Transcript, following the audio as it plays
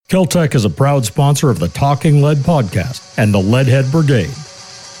Keltec is a proud sponsor of the Talking Lead podcast and the Leadhead Brigade.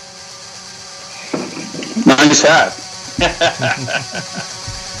 Nice hat.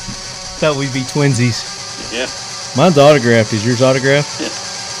 Thought we'd be twinsies. Yeah. Mine's autographed. Is yours autographed? Yeah.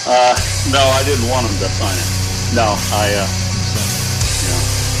 No, I didn't want him to sign it. No, I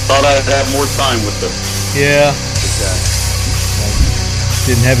thought I'd have more time with the Yeah. guy.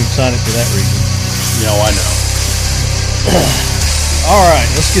 Didn't have him sign it for that reason. No, I know. All right,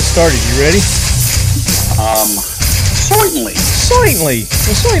 let's get started. You ready? Certainly. Certainly.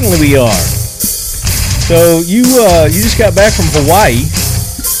 Well, certainly we are. So you just got back from Hawaii.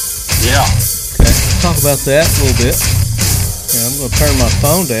 Yeah. Okay. Talk about that a little bit. Yeah, I'm going to turn my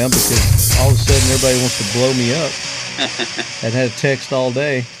phone down because all of a sudden everybody wants to blow me up. I've had a text all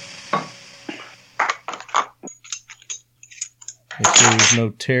day. Make sure there's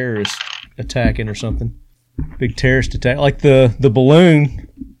no terrorist attacking or something. Big terrorist attack. Like the balloon.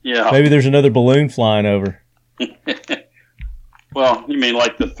 Yeah. Maybe there's another balloon flying over. Well, you mean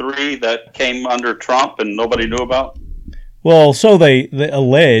like the three that came under Trump and nobody knew about? Well, so they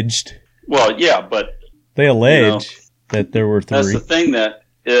alleged. Well, yeah, but They allege that there were three. that's the thing, that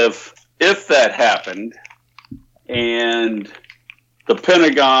if that happened and the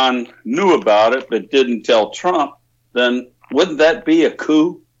Pentagon knew about it but didn't tell Trump, then wouldn't that be a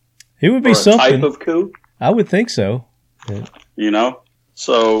coup? It would be Or a something. type of coup? I would think so. You know?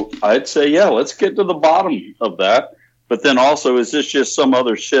 So I'd say, yeah, let's get to the bottom of that. But then also, is this just some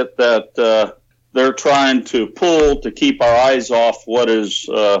other shit that they're trying to pull to keep our eyes off what is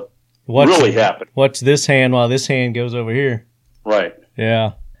really happening? What's this hand while this hand goes over here? Right.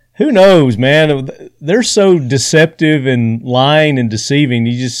 Yeah. Who knows, man? They're so deceptive and lying and deceiving.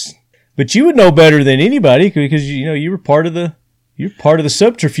 But you would know better than anybody because you were part of the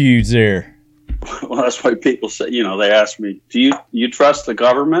subterfuge there. Well, that's why people say, they ask me, do you trust the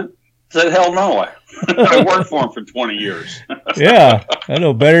government? I said, hell no. I worked for them for 20 years. Yeah, I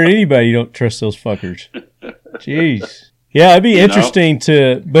know better than anybody. You don't trust those fuckers. Jeez. Yeah, it'd be interesting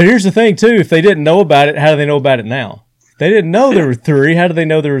to. But here's the thing, too. If they didn't know about it, how do they know about it now? If they didn't know there were three, how do they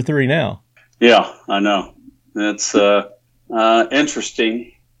know there were three now? Yeah, I know. That's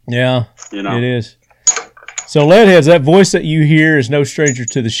interesting. Yeah, it is. So, Leadheads, that voice that you hear is no stranger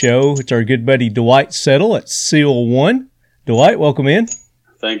to the show. It's our good buddy Dwight Settle at Seal One. Dwight, welcome in.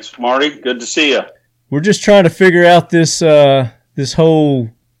 Thanks, Marty. Good to see you. We're just trying to figure out this whole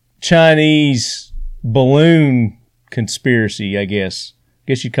Chinese balloon conspiracy, I guess.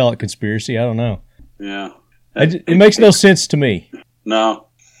 Guess you'd call it conspiracy. I don't know. Yeah. It makes no sense to me. No.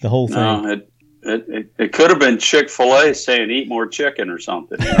 The whole thing. No, it could have been Chick-fil-A saying eat more chicken or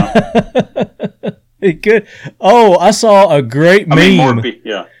something. It could. Oh, I saw a great meme.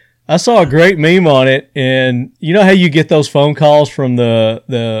 Yeah. I saw a great meme on it, and you know how you get those phone calls from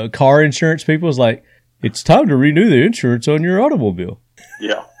the car insurance people? It's like, it's time to renew the insurance on your automobile.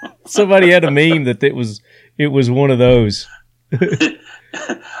 Yeah. Somebody had a meme that it was one of those.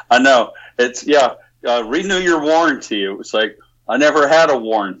 I know. It's, renew your warranty. It was like, I never had a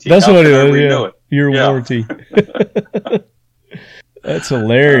warranty. That's How what can it I is, renew it? Your warranty. That's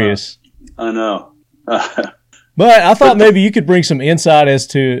hilarious. I know. But I thought maybe you could bring some insight as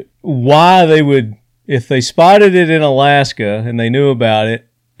to why they would, if they spotted it in Alaska and they knew about it,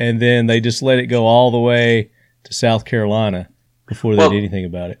 and then they just let it go all the way to South Carolina before they did anything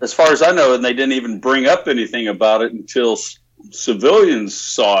about it. As far as I know, and they didn't even bring up anything about it until civilians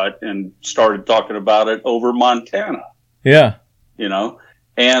saw it and started talking about it over Montana. Yeah.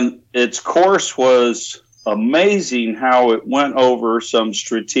 And its course was amazing how it went over some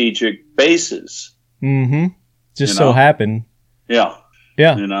strategic bases. Mm-hmm. Just so happened. Yeah.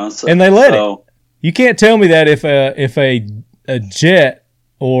 Yeah. And they let it. You can't tell me that if a jet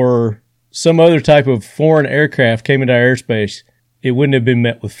or some other type of foreign aircraft came into our airspace, it wouldn't have been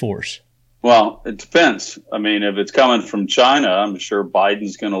met with force. Well, it depends. I mean, if it's coming from China, I'm sure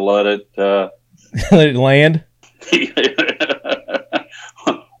Biden's going to let it let it land,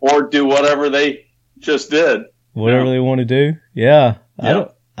 or do whatever they just did. Whatever they want to do. Yeah.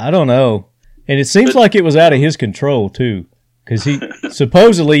 I don't know. And it seems like it was out of his control too, because he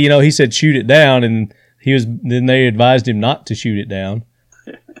supposedly, he said shoot it down, and then they advised him not to shoot it down.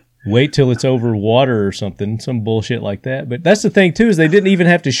 Wait till it's over water or something, some bullshit like that. But that's the thing too, is they didn't even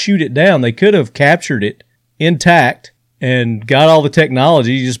have to shoot it down. They could have captured it intact and got all the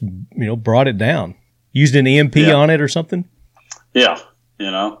technology, just brought it down, used an EMP on it or something. Yeah,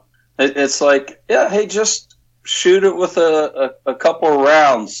 it's like, hey, just shoot it with a couple of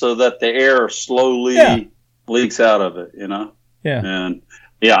rounds so that the air slowly leaks out of it, Yeah. And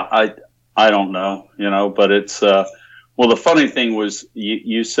I don't know, but it's Well, the funny thing was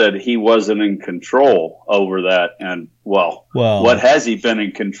you said he wasn't in control over that. And, well, what has he been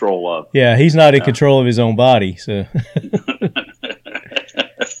in control of? Yeah, he's not in control of his own body. So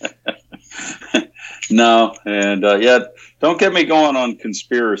No, and don't get me going on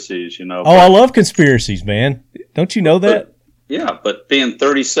conspiracies, Oh, I love conspiracies, man. Don't you know that? But being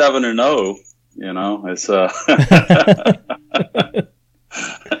 37-0, it's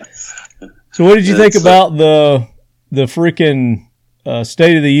So what did you think about the freaking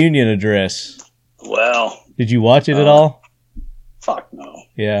State of the Union address? Well, did you watch it at all? Fuck no.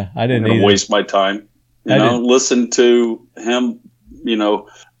 Yeah, I didn't either. Waste my time. Listen to him,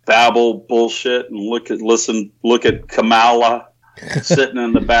 babble bullshit and look at Kamala sitting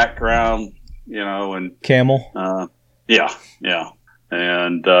in the background, and Camel. Yeah.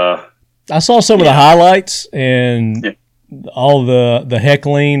 And I saw some of the highlights and all the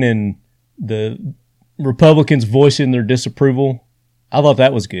heckling and the Republicans voicing their disapproval. I thought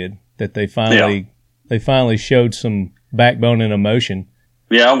that was good that they finally showed some backbone and emotion.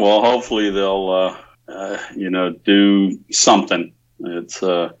 Yeah, well, hopefully they'll do something. It's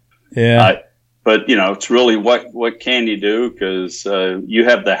but it's really what can you do, because you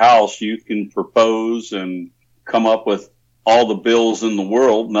have the House, you can propose and come up with all the bills in the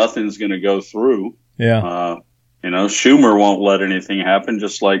world. Nothing's going to go through. Schumer won't let anything happen,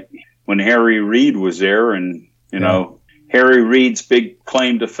 just like when Harry Reid was there, and Harry Reid's big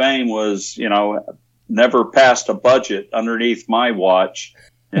claim to fame was never passed a budget underneath my watch.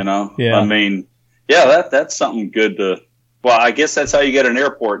 I mean, that's something good to. Well, I guess that's how you get an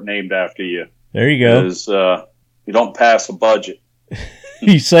airport named after you. There you go. Because you don't pass a budget.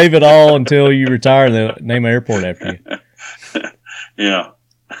 You save it all until you retire, and they'll name an airport after you. Yeah.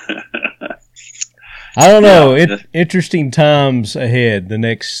 I don't know. Interesting times ahead. The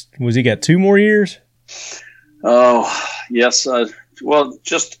next, he got 2 more years? Oh, yes. Well,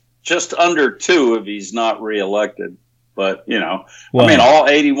 just under 2 if he's not reelected. But, all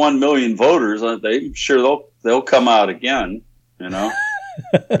 81 million voters, I'm sure they'll come out again, and,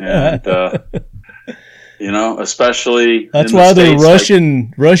 especially. That's why they're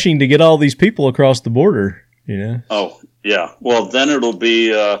rushing to get all these people across the border, Oh, yeah. Well, then it'll be,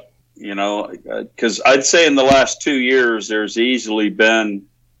 because I'd say in the last 2 years, there's easily been,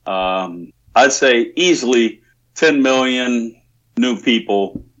 easily 10 million new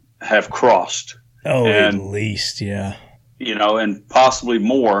people have crossed. Oh, at least, yeah. And possibly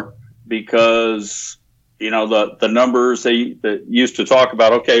more, because, the numbers that used to talk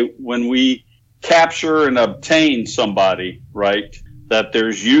about, okay, when we capture and obtain somebody, right, that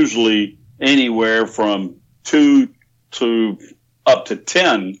there's usually anywhere from 2 to up to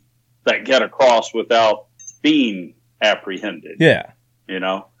 10 that get across without being apprehended. Yeah.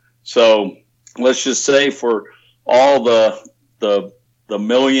 So let's just say for all the 1.5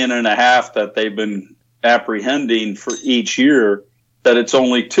 million that they've been apprehending for each year, that it's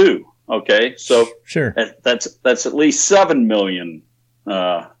only 2. Okay. So sure. That's at least 7 million,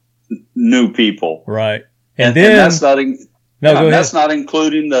 new people. Right. And that's not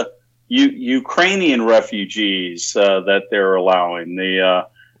including the Ukrainian refugees, that they're allowing,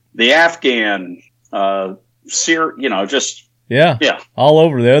 the Afghan, Syria, all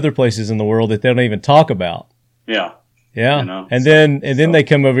over the other places in the world that they don't even talk about. Yeah. Then they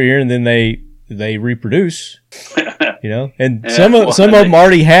come over here and then they reproduce. And some of them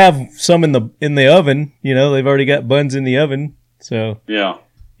already have some in the oven. They've already got buns in the oven. So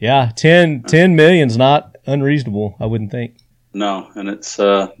 10 million's not unreasonable, I wouldn't think. No, and it's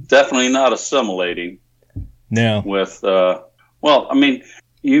definitely not assimilating. No. With to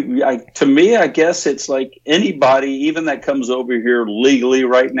me, I guess it's like anybody, even that comes over here legally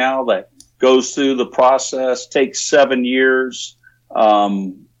right now, that goes through the process, takes 7 years.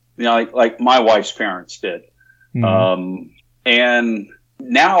 Like my wife's parents did. Mm-hmm. And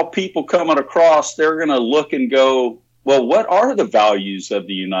now people coming across, they're going to look and go, well, what are the values of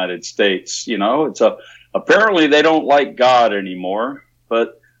the United States? It's apparently they don't like God anymore,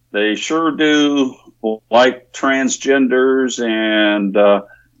 but they sure do like transgenders, and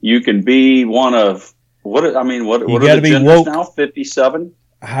you can be one of what are the genders now? 57?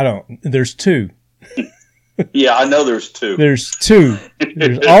 There's 2. Yeah, I know there's 2. There's 2.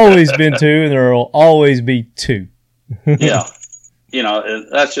 There's always been 2, and there will always be 2. Yeah. And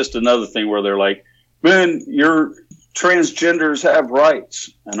that's just another thing where they're like, man, your transgenders have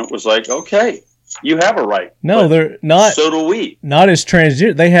rights. And it was like, okay, you have a right. No, they're not. So do we. Not as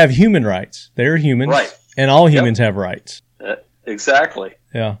transgender. They have human rights. They're humans. Right. And all humans have rights. Exactly.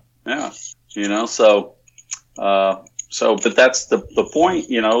 Yeah. Yeah. But that's the point,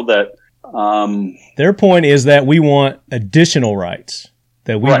 that Their point is that we want additional rights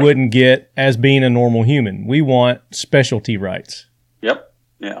that we wouldn't get as being a normal human. We want specialty rights. Yep.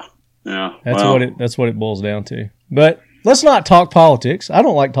 Yeah. Yeah. That's what it boils down to. But let's not talk politics. I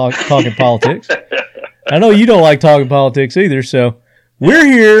don't like talking politics. I know you don't like talking politics either. So we're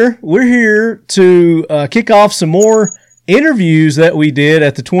here to kick off some more interviews that we did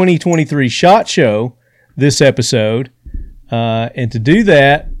at the 2023 SHOT Show this episode. And to do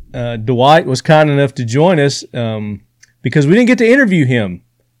that, Dwight was kind enough to join us because we didn't get to interview him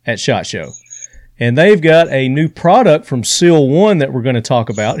at SHOT Show. And they've got a new product from Seal One that we're going to talk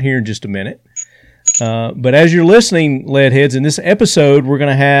about here in just a minute. But as you're listening, Leadheads, in this episode, we're going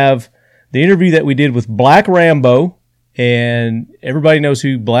to have the interview that we did with Black Rambo. And everybody knows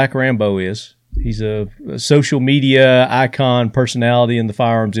who Black Rambo is. He's a social media icon personality in the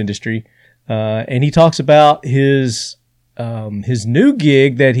firearms industry. And he talks about his new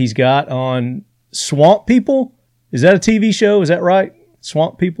gig that he's got on Swamp People. Is that a TV show? Is that right?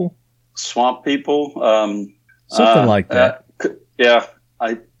 Swamp People? Swamp People? Something like that. Yeah,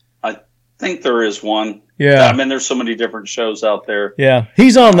 I think there is one. Yeah. I mean, there's so many different shows out there. Yeah,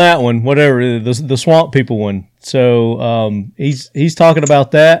 he's on that one, whatever, the Swamp People one. So he's talking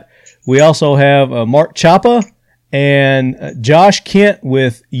about that. We also have Mark Chapa and Josh Kent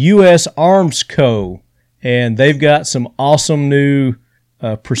with U.S. Arms Co., and they've got some awesome new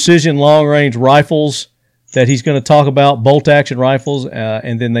precision long-range rifles that he's going to talk about, bolt-action rifles,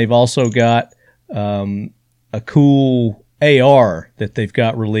 and then they've also got a cool AR that they've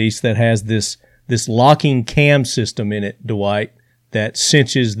got released that has this locking cam system in it, Dwight, that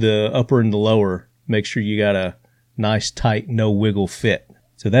cinches the upper and the lower. Make sure you got a nice, tight, no-wiggle fit.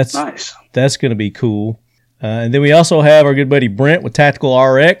 So that's nice. That's going to be cool. And then we also have our good buddy Brent with Tactical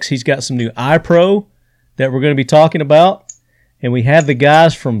RX. He's got some new iPro that we're going to be talking about. And we have the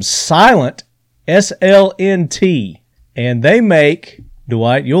guys from Silent, SLNT. And they make,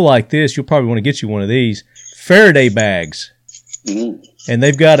 Dwight, you'll like this. You'll probably want to get you one of these, Faraday bags. Mm-hmm. And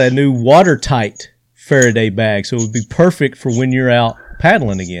they've got a new watertight Faraday bag. So it would be perfect for when you're out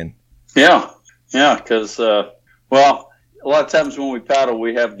paddling again. Yeah, because, well, a lot of times when we paddle,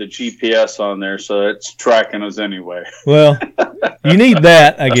 we have the GPS on there, so it's tracking us anyway. Well, you need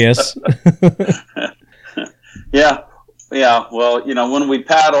that, I guess. Yeah. Well, when we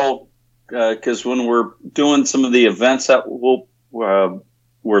paddle, because when we're doing some of the events that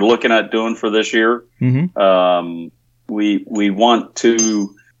we're looking at doing for this year, mm-hmm. We want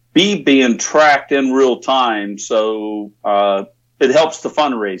to be being tracked in real time, so it helps the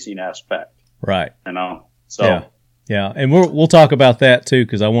fundraising aspect. Right. So. Yeah, and we'll talk about that too,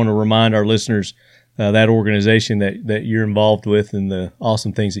 because I want to remind our listeners that organization that you're involved with and the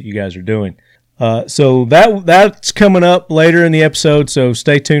awesome things that you guys are doing. So that's coming up later in the episode, so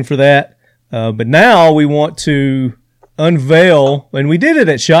stay tuned for that. But now we want to unveil, and we did it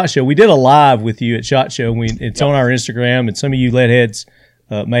at SHOT Show. We did a live with you at SHOT Show. It's on our Instagram, and some of you Leadheads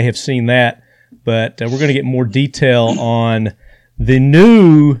may have seen that. But we're going to get more detail on the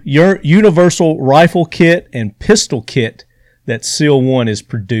new universal rifle kit and pistol kit that Seal One is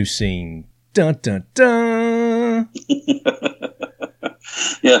producing. Dun, dun, dun.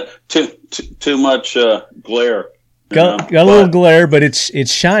 Yeah, too much glare. Got a little glare, but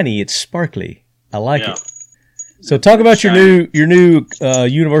it's shiny, it's sparkly. I like it. So talk about your new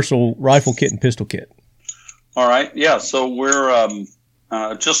universal rifle kit and pistol kit. All right, yeah. So we're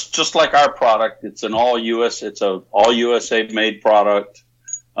just like our product. It's an all USA made product,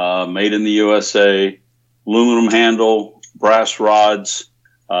 made in the USA. Aluminum handle, brass rods.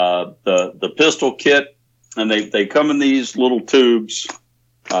 The pistol kit, and they come in these little tubes,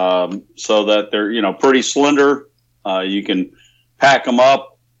 so that they're pretty slender. You can pack them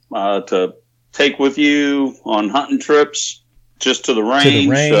up to take with you on hunting trips, just to the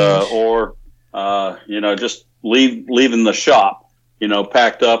range. Or just leaving the shop.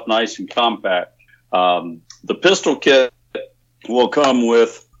 Packed up nice and compact. The pistol kit will come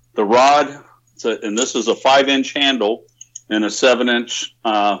with the rod, and this is a 5-inch handle and a 7-inch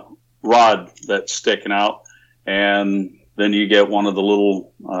rod that's sticking out, and then you get one of the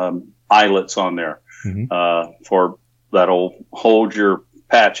little eyelets on there, mm-hmm. For that'll hold your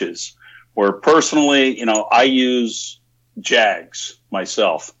patches. Where personally, I use JAGs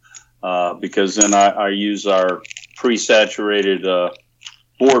myself, because then I use our pre-saturated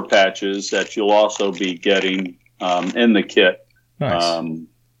board patches that you'll also be getting in the kit. Nice.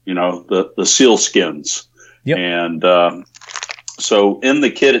 The seal skins. Yep. And so in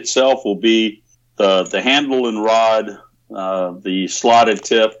the kit itself will be the handle and rod, the slotted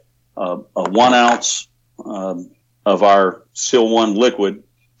tip, a 1 ounce of our Seal One liquid,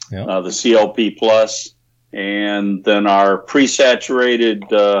 Yep. the CLP Plus, and then our pre-saturated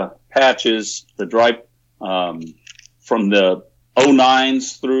patches, the dry from the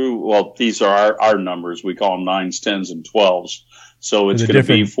 09s through, well, these are our numbers. We call them 9s, 10s, and 12s. So it's going to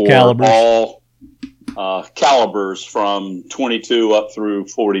be for calibers. All calibers from 22 up through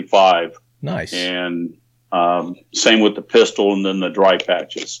 45. Nice. And same with the pistol and then the dry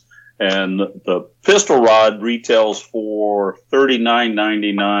patches. And the pistol rod retails for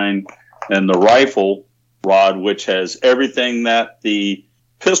 $39.99, and the rifle rod, which has everything that the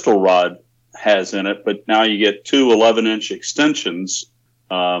pistol rod has in it, but now you get two 11-inch extensions.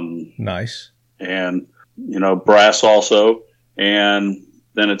 Nice. And, brass also. And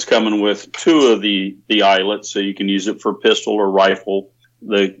then it's coming with two of the eyelets, so you can use it for pistol or rifle,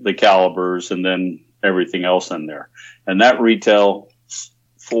 the calibers, and then everything else in there. And that retail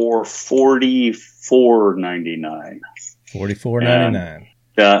for $44.99. $44.99.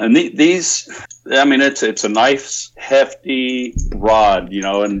 Yeah, and these, I mean, it's a nice, hefty rod,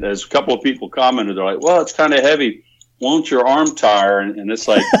 and as a couple of people commented, they're like, well, it's kind of heavy. Won't your arm tire? And it's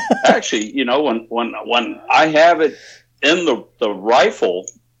like, actually, when I have it in the rifle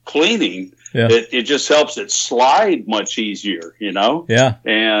cleaning, yeah. it just helps it slide much easier, Yeah.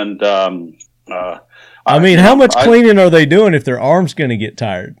 And, I mean, how much cleaning are they doing if their arm's going to get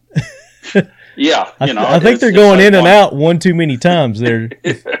tired? Yeah, I think they're going in and out one too many times there.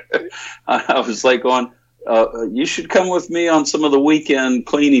 I was like going, you should come with me on some of the weekend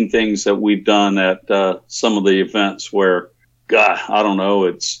cleaning things that we've done at some of the events where, God, I don't know,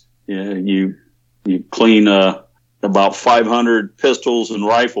 it's you clean about 500 pistols and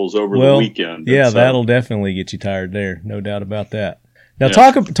rifles over the weekend. Yeah, that'll definitely get you tired there, no doubt about that. Now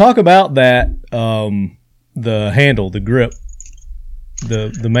talk about that, the handle, the grip,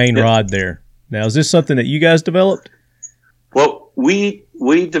 the main rod there. Now, is this something that you guys developed? Well, we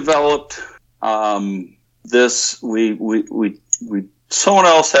developed this. We someone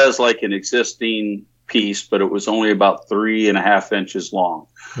else has like an existing piece, but it was only about 3.5 inches long.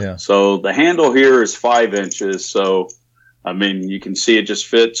 Yeah. So the handle here is 5 inches. So, I mean, you can see it just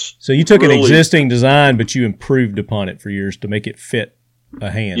fits. So you took an existing design, but you improved upon it for yours to make it fit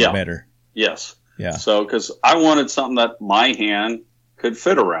a hand better. Yes. Yeah. So, because I wanted something that my hand could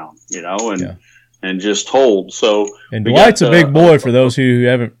fit around, and just hold. So, and Dwight's a big boy for those who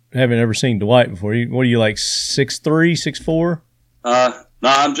haven't ever seen Dwight before. What are you, like 6'3", 6'4"? No,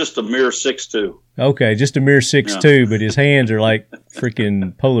 I'm just a mere 6'2". Okay, just a mere 6'2", but his hands are like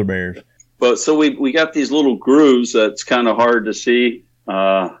freaking polar bears. But so we got these little grooves that's kind of hard to see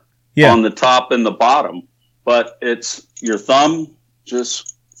on the top and the bottom, but it's your thumb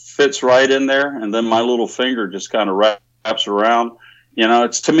just fits right in there, and then my little finger just kind of wraps around.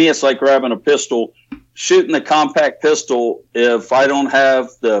 To me, it's like grabbing a pistol, shooting a compact pistol. If I don't have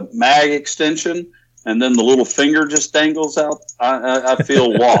the mag extension and then the little finger just dangles out, I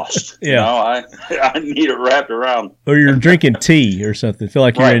feel lost. Yeah. I need it wrapped around. Or you're drinking tea or something. Feel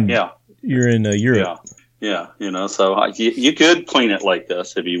like you're in Europe. Yeah. So you could clean it like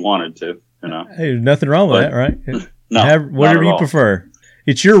this if you wanted to. Hey, there's nothing wrong with that, right? No, whatever you prefer.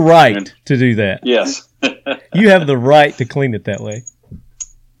 It's your right to do that. Yes. You have the right to clean it that way.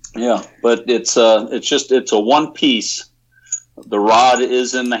 Yeah, but it's a one piece. The rod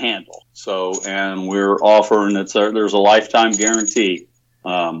is in the handle. So, and we're offering there's a lifetime guarantee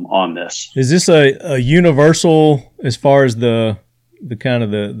on this. Is this a universal as far as the kind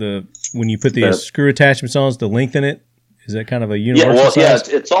of the when you put the screw attachments on, the length in it? Is that kind of a universal size?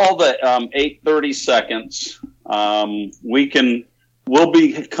 It's all the 8/32. We'll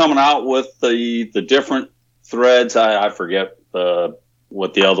be coming out with the different threads. I forget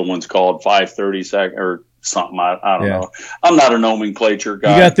what the other one's called, 5/32 or something. I don't know. I'm not a nomenclature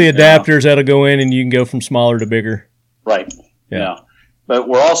guy. You got the adapters that'll go in, and you can go from smaller to bigger. Right. Yeah. But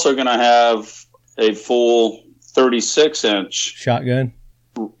we're also going to have a full 36-inch shotgun.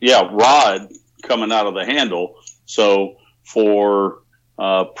 Yeah, rod coming out of the handle. So for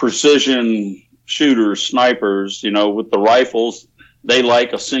precision shooters, snipers, with the rifles, they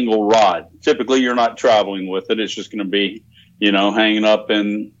like a single rod. Typically, you're not traveling with it. It's just going to be, hanging up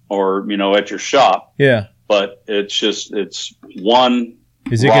at your shop. Yeah. But it's one.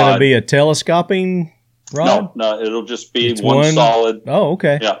 Is it going to be a telescoping rod? No, it'll just be one solid. Oh,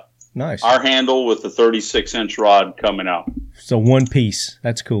 okay. Yeah. Nice. Our handle with the 36-inch rod coming out. So one piece.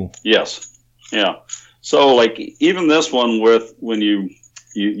 That's cool. Yes. Yeah. So like even this one when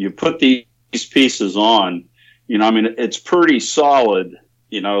you put these pieces on, it's pretty solid,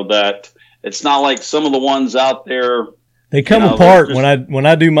 that it's not like some of the ones out there. They come apart when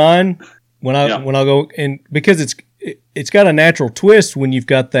I do mine, when I go, and because it's got a natural twist when you've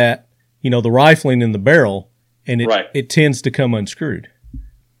got that, the rifling in the barrel, and it tends to come unscrewed.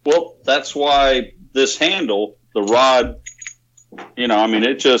 Well, that's why this handle, the rod,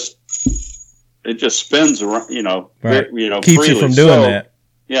 it just spins around, right. Keeps freely. You from doing that.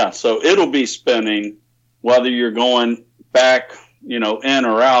 Yeah, so it'll be spinning whether you're going back, in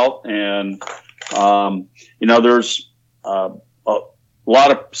or out, and there's a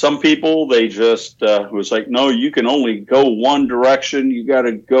lot of some people, they just was like, no, you can only go one direction. You got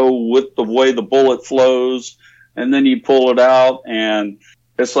to go with the way the bullet flows, and then you pull it out, and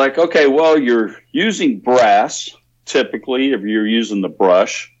it's like, okay, well, you're using brass typically if you're using the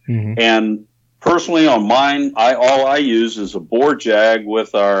brush, and personally on mine, all I use is a bore jag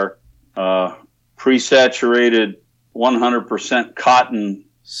with our pre-saturated 100% cotton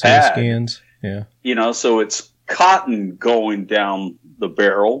pad. Skins, yeah. So it's cotton going down the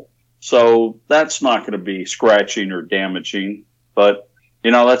barrel, so that's not going to be scratching or damaging. But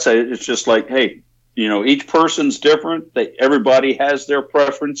it's just like, hey, each person's different. Everybody has their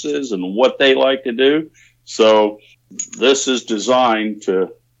preferences and what they like to do. So this is designed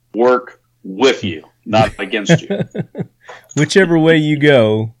to work with you, not against you. Whichever way you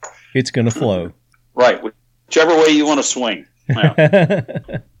go, it's going to flow. Right. Whichever way you want to swing.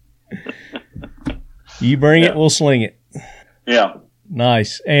 Yeah. You bring it, we'll sling it. Yeah.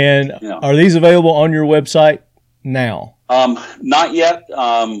 Nice. And are these available on your website now? Not yet.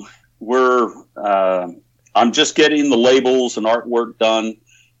 I'm just getting the labels and artwork done.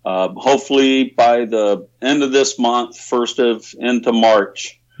 Hopefully by the end of this month, into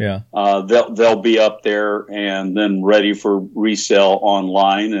March. Yeah. They'll be up there and then ready for resale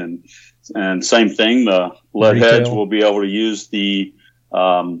online, and same thing. The lead heads will be able to use the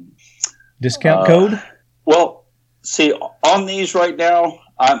discount code. Well, see, on these right now,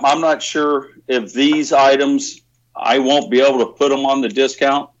 I'm not sure if these items, I won't be able to put them on the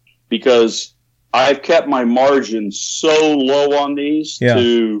discount because I've kept my margin so low on these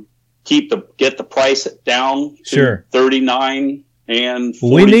to get the price down to $39 and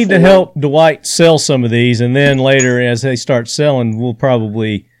 $44. We need to help Dwight sell some of these, and then later as they start selling, we'll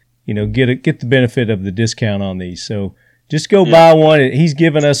probably get the benefit of the discount on these. So just go buy one. He's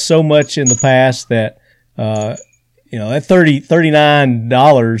given us so much in the past that that $39,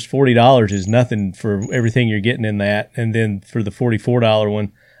 $40 is nothing for everything you're getting in that. And then for the $44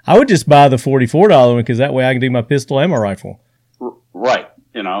 one, I would just buy the $44 one because that way I can do my pistol and my rifle. Right.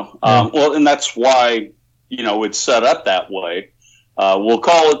 Well, and that's why, it's set up that way. We'll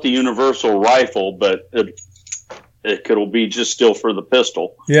call it the universal rifle, but it could be just still for the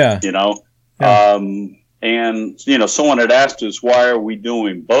pistol. Yeah. And, someone had asked us, why are we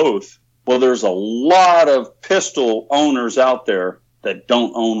doing both? Well, there's a lot of pistol owners out there that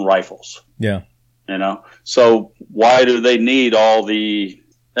don't own rifles. Yeah. So why do they need all the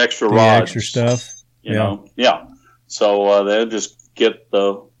extra rods? Extra stuff. Yeah. So they'll just get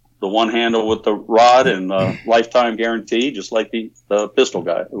the one handle with the rod and lifetime guarantee, just like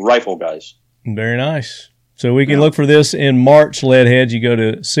the rifle guys. Very nice. So we can look for this in March, Leadheads. You go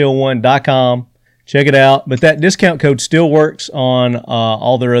to seal1.com. Check it out. But that discount code still works on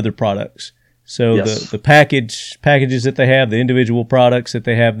all their other products. So the packages that they have, the individual products that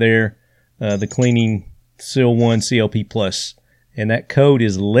they have there, the cleaning Seal 1 CLP Plus. And that code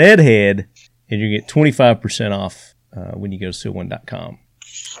is Leadhead, and you get 25% off when you go to seal1.com.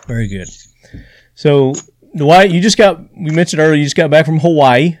 Very good. So, Dwight, we mentioned earlier, you just got back from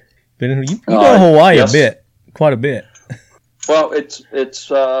Hawaii. You've been to Hawaii quite a bit. Well, it's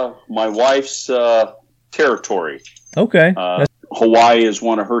my wife's territory. Okay. Hawaii is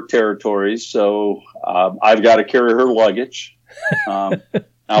one of her territories, so I've got to carry her luggage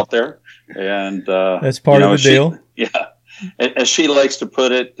out there, and that's part of the deal. Yeah, as she likes to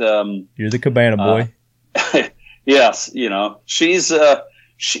put it, you're the cabana boy. Yes, she's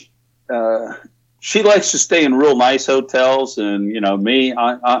she likes to stay in real nice hotels, and me,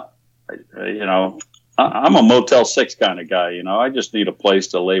 I'm a Motel 6 kind of guy, I just need a place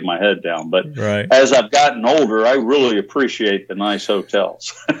to lay my head down. But as I've gotten older, I really appreciate the nice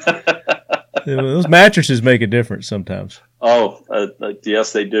hotels. Those mattresses make a difference sometimes. Oh,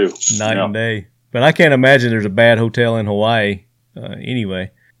 yes, they do. Night and day. But I can't imagine there's a bad hotel in Hawaii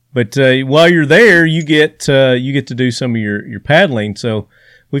anyway. But while you're there, you get to do some of your paddling. So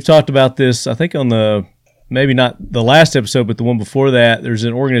we've talked about this, I think, on maybe not the last episode, but the one before that. There's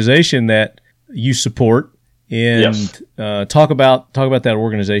an organization that you support, and talk about that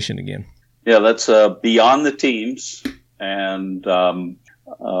organization again. Yeah, that's Beyond the Teams, and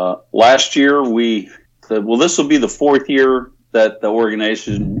last year this will be the fourth year that the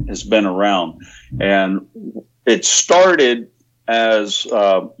organization has been around, and it started as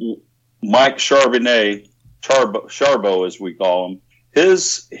Mike Charbonnet, Charbo as we call him.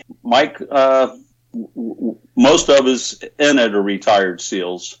 Mike, most of his in it are retired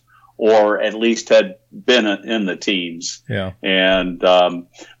SEALs, or at least had been in the teams. Yeah. And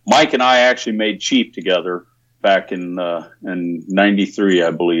Mike and I actually made Chief together back in '93,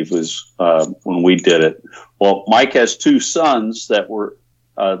 I believe, was when we did it. Well, Mike has two sons that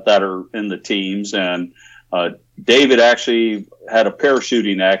are in the teams, and David actually had a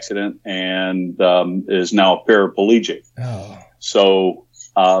parachuting accident and is now a paraplegic. Oh. So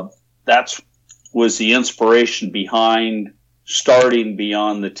that's was the inspiration behind starting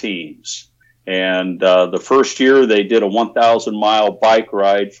Beyond the Teams. And the first year they did a 1,000-mile bike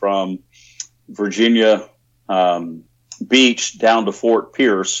ride from Virginia Beach down to Fort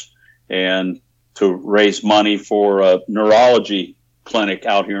Pierce, and to raise money for a neurology clinic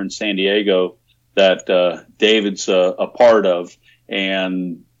out here in San Diego that David's a part of.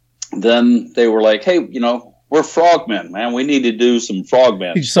 And then they were like, hey, we're frogmen, man. We need to do some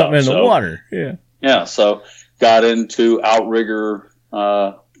frogmen stuff. Something in the water. Yeah. Yeah. So got into outrigger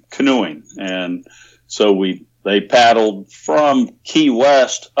canoeing. And so they paddled from Key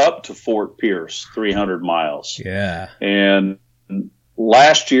West up to Fort Pierce, 300 miles. Yeah. And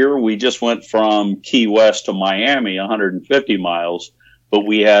last year we just went from Key West to Miami, 150 miles, but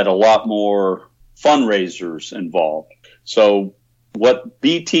we had a lot more fundraisers involved. So what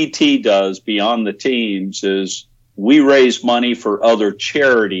BTT does, Beyond the Teams, is we raise money for other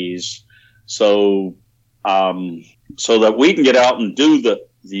charities, so that we can get out and do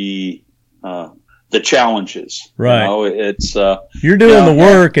the challenges. Right. It's you're doing the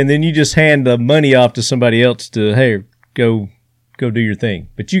work, and then you just hand the money off to somebody else to, hey, go do your thing.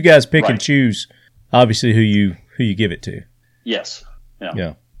 But you guys pick and choose, obviously, who you give it to. Yes.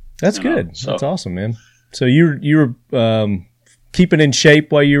 Yeah. That's good. That's awesome, man. So you were keeping in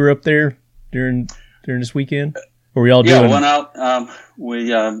shape while you were up there during this weekend? Or were y'all doing? Yeah, went out.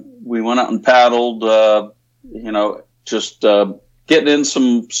 We went out and paddled. Just getting in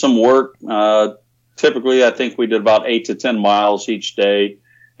some work. Typically, I think we did about 8 to 10 miles each day,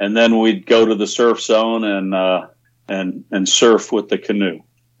 and then we'd go to the surf zone and surf with the canoe.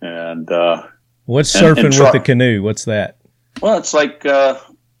 And what's surfing with the canoe? What's that? Well, it's like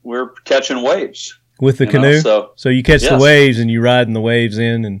we're catching waves. With the canoe? So you catch the waves and you riding the waves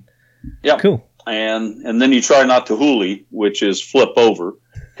in, and cool. And then you try not to hoolie, which is flip over,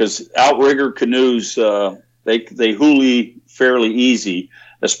 because outrigger canoes, they hoolie fairly easy,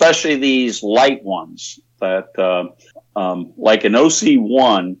 especially these light ones that like an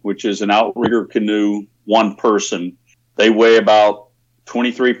OC1, which is an outrigger canoe, one person, they weigh about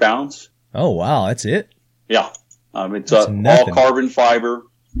 23 pounds. Oh, wow. That's it? Yeah. It's all carbon fiber.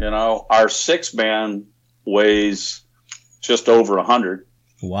 Our 6-man weighs just over 100.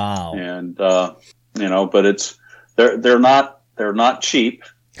 Wow. And but they're not cheap.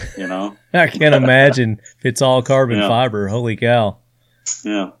 I can't imagine if it's all carbon fiber. Holy cow.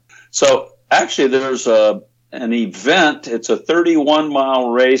 Yeah. So actually, there's an event. It's a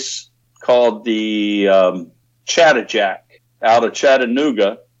 31-mile race called the Chattajack out of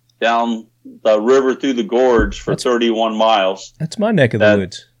Chattanooga down the river through the gorge for 31 miles. That's my neck of the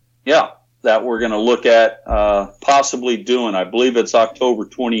woods. Yeah, that we're going to look at possibly doing. I believe it's October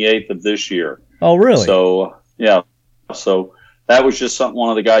 28th of this year. Oh, really? So, yeah. So that was just something one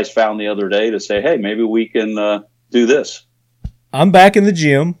of the guys found the other day to say, hey, maybe we can do this. I'm back in the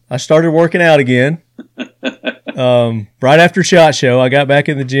gym. I started working out again. Right after SHOT Show, I got back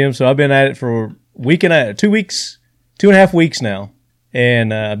in the gym. So I've been at it for a week and 2.5 weeks now. And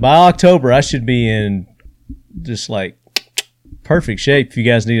by October, I should be in just like perfect shape if you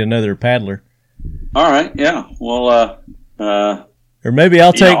guys need another paddler. All right. Yeah. Well, or maybe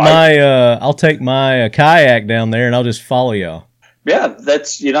I'll take my kayak down there and I'll just follow y'all. Yeah,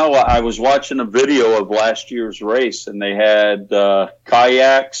 that's, I was watching a video of last year's race, and they had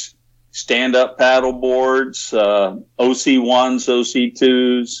kayaks, stand-up paddle boards, OC1s,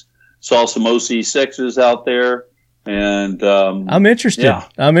 OC2s, saw some OC6s out there. And I'm interested. Yeah.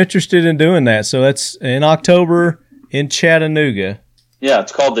 I'm interested in doing that. So that's in October in Chattanooga. Yeah,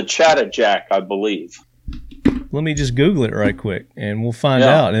 it's called the Chattajack, I believe. Let me just Google it right quick, and we'll find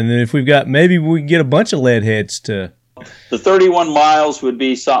out. And then if maybe we can get a bunch of lead heads to. The 31 miles would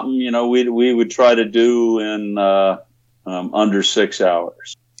be something we would try to do in under 6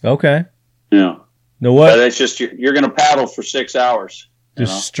 hours. Okay. Yeah. No what? But it's just you're going to paddle for 6 hours.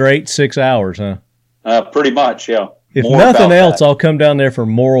 Just straight 6 hours, huh? Pretty much, yeah. If nothing else, I'll come down there for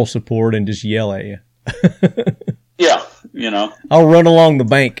moral support and just yell at you. Yeah, I'll run along the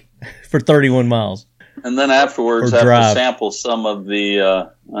bank for 31 miles. And then afterwards, have to sample some of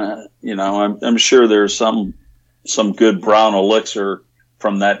the, I'm sure there's some good brown elixir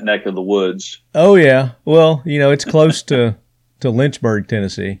from that neck of the woods. Oh, yeah. Well, it's close to Lynchburg,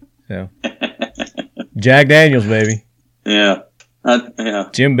 Tennessee. So Jack Daniels, baby. Yeah.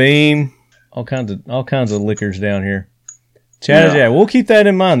 Jim Beam, all kinds of liquors down here. Chattajack. We'll keep that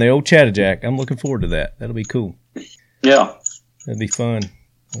in mind, the old Chattajack. I'm looking forward to that. That'll be cool. Yeah. That'd be fun.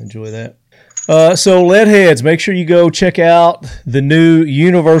 I'll enjoy that. So Leadheads, make sure you go check out the new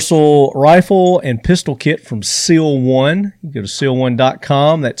universal rifle and pistol kit from Seal One. You go to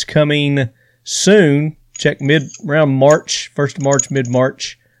seal1.com. That's coming soon. Check around March, 1st of March,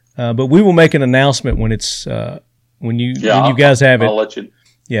 mid-March. But we will make an announcement when it's when you guys have it. I'll let you.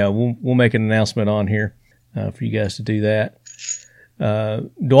 Yeah, we'll make an announcement on here for you guys to do that.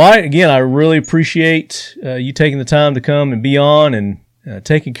 Dwight, again, I really appreciate you taking the time to come and be on and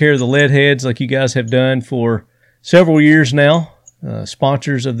taking care of the Leadheads like you guys have done for several years now.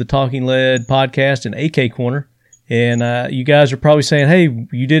 Sponsors of the Talking Lead podcast and AK Corner. And you guys are probably saying, hey,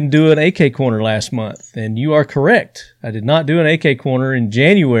 you didn't do an AK Corner last month. And you are correct. I did not do an AK Corner in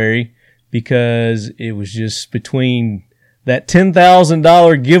January because it was just between that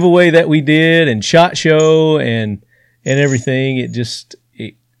 $10,000 giveaway that we did and SHOT Show and everything.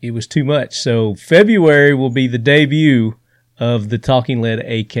 It was too much. So February will be the debut of the Talking Lead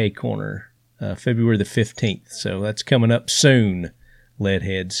AK Corner, February the 15th. So that's coming up soon,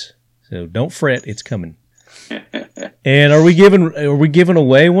 Leadheads. So don't fret, it's coming. And are we giving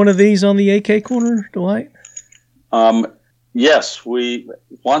away one of these on the AK Corner, Dwight? Yes,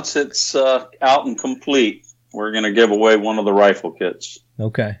 once it's out and complete, we're going to give away one of the rifle kits.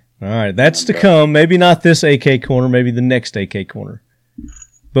 Okay. All right. That's to come. Maybe not this AK Corner, maybe the next AK Corner.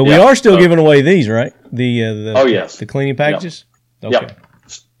 But we are still giving away these, right? Yes. The cleaning packages? Yep. Okay.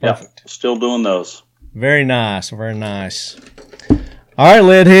 Yep. Perfect. Still doing those. Very nice. Very nice. All right,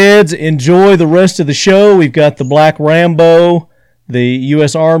 Leadheads, enjoy the rest of the show. We've got the Black Rambo, the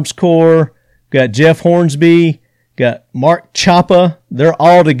U.S. Arms Corps, got Jeff Hornsby, got Mark Chapa. They're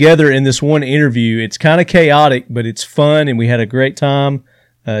all together in this one interview. It's kind of chaotic, but it's fun, and we had a great time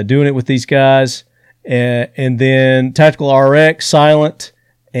doing it with these guys. And then Tactical RX, Silent,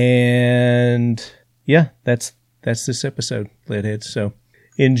 and yeah, that's this episode, Leadheads. So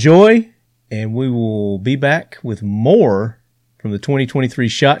enjoy, and we will be back with more from the 2023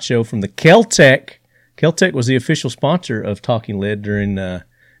 SHOT Show from the Kel-Tec. Kel-Tec was the official sponsor of Talking Lead during.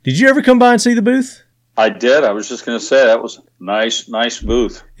 Did you ever come by and see the booth? I did. I was just going to say that was a nice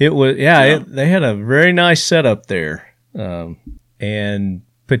booth. It was, they had a very nice setup there, and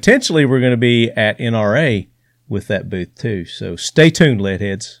potentially we're going to be at NRA with that booth too. So stay tuned,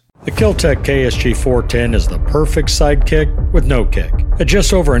 Leadheads. The Kel-Tec KSG 410 is the perfect sidekick with no kick. At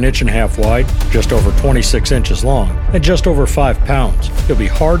just over 1.5 inches wide, just over 26 inches long, and just over 5 pounds, you'll be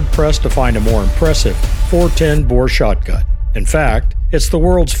hard-pressed to find a more impressive 410 bore shotgun. In fact, it's the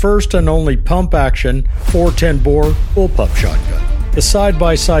world's first and only pump-action 410 bore bullpup shotgun. The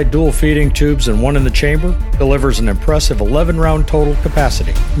side-by-side dual feeding tubes and one in the chamber delivers an impressive 11-round total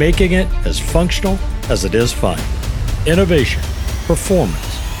capacity, making it as functional as it is fun. Innovation,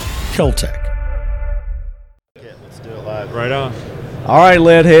 performance, Kel-Tec. Let's do it live. Right on. All right,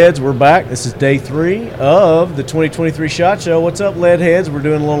 Leadheads, we're back. This is day 3 of the 2023 SHOT Show. What's up, Leadheads? We're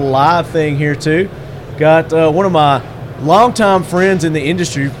doing a little live thing here, too. Got one of my longtime friends in the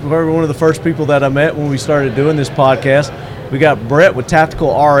industry, probably one of the first people that I met when we started doing this podcast. We got Brett with Tactical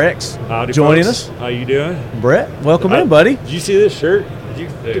RX joining us. How you doing? Brett, welcome in, buddy. Did you see this shirt?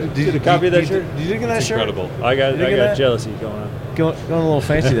 Did you get a copy of that shirt? Did you get that shirt? Incredible. I got jealousy going on. Going a little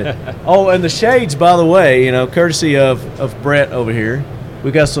fancy there. Oh, and the shades, by the way, courtesy of Brett over here.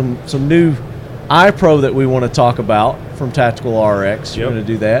 We got some new iPro that we want to talk about from Tactical RX. We're going to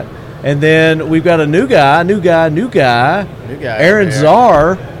do that. And then we've got a new guy, Aaron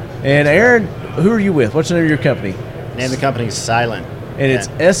Czar. And Aaron, who are you with? What's the name of your company? Name of the company is Silent. And it's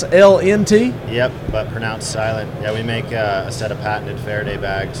SLNT? Yep, but pronounced Silent. Yeah, we make a set of patented Faraday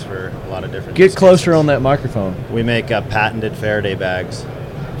bags for a lot of different Get closer on that microphone. We make patented Faraday bags.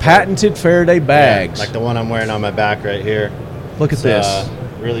 Patented Faraday bags. Yeah, like the one I'm wearing on my back right here. Look at this.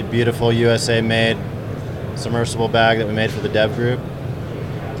 Really beautiful USA-made submersible bag that we made for the dev group.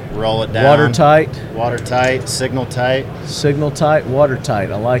 Roll it down. Watertight, signal tight. Signal tight,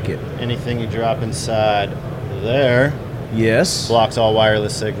 watertight. I like it. Anything you drop inside there. Yes. Blocks all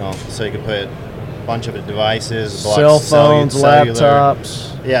wireless signal. So you can put a bunch of devices. Cell phones,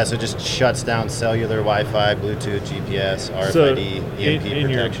 laptops. Yeah, so it just shuts down cellular, Wi-Fi, Bluetooth, GPS, RFID, so EMP in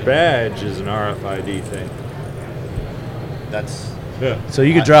protection. Your badge is an RFID thing. That's Yeah. So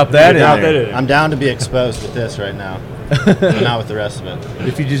you could drop that in there. I'm down to be exposed with this right now, but not with the rest of it.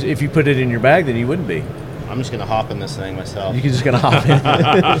 If you put it in your bag, then you wouldn't be. I'm just gonna hop in this thing myself. You're just gonna hop in.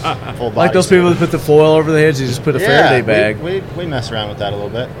 Full body like those people that put the foil over the heads. You just put a Faraday bag. We mess around with that a little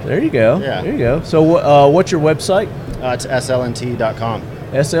bit. There you go. Yeah. There you go. So what's your website? It's slnt.com.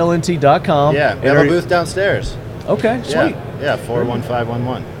 slnt.com. Yeah, we have a booth downstairs. Okay, sweet. Yeah,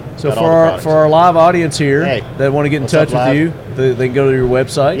 41511. So for our live audience here that want to get in touch with you, they can go to your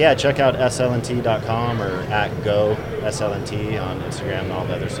website. Yeah, check out slnt.com or @GoSLNT on Instagram and all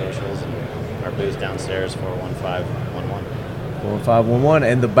the other socials. And our booth downstairs, 41511. 41511.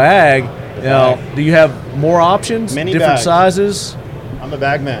 And the bag, do you have more options? Mini different bag. sizes? I'm a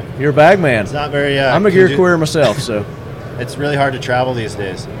bag man. You're a bag man. It's not very... I'm a gear queer myself, so... It's really hard to travel these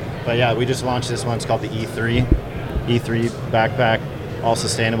days. But yeah, we just launched this one. It's called the E3. E3 backpack, all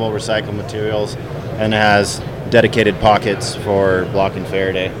sustainable recycled materials, and it has dedicated pockets for blocking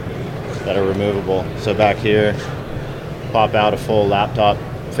Faraday that are removable. So back here, pop out a full laptop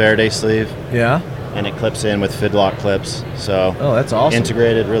Faraday sleeve. Yeah. And it clips in with Fidlock clips. So that's awesome.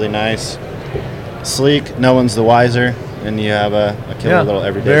 Integrated, really nice. Sleek, no one's the wiser, and you have a killer little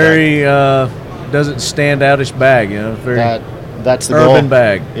everyday bag. Doesn't stand outish bag, very that's the urban goal.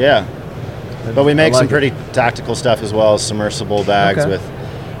 Bag. Yeah. But we make some pretty tactical stuff as well as submersible bags with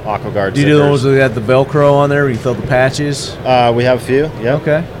AquaGuard. Do you do the ones that have the Velcro on there where you fill the patches? We have a few, yeah.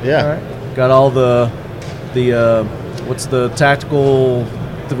 Okay. Yeah. All right. Got all the what's the tactical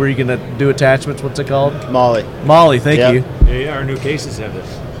where you can do attachments? What's it called? Molly, thank you. Yeah, our new cases have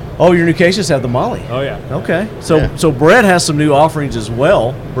this. Oh, your new cases have the Molly. Oh, yeah. Okay. So Brett has some new offerings as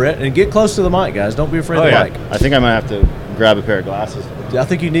well. Brett, and get close to the mic, guys. Don't be afraid of the mic. I think I might have to grab a pair of glasses. I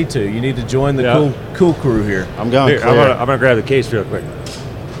think you need to. You need to join the cool crew here. I'm going here, I'm gonna grab the case real quick.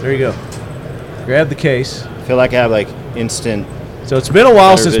 There you go. Grab the case. I feel like I have instant. So it's been a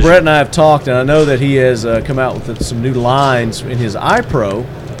while since Brett and I have talked, and I know that he has come out with some new lines in his iPro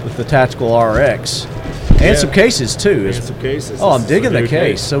with the Tactical RX. And some cases too. And some cases. Oh, I'm digging the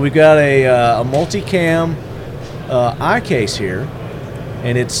case. So we've got a multicam eye case here,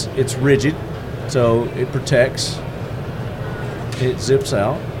 and it's rigid, so it protects. It zips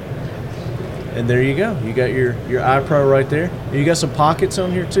out, and there you go. You got your iPro right there. You got some pockets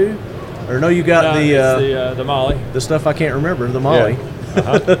on here too, or no? You got the Molly. The stuff I can't remember. The Molly.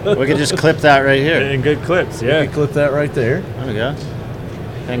 Yeah. We could just clip that right here. In good clips. Yeah. You can clip that right there. There we go.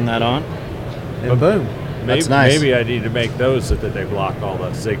 Hang that on, and boom. That's nice. Maybe I need to make those so that they block all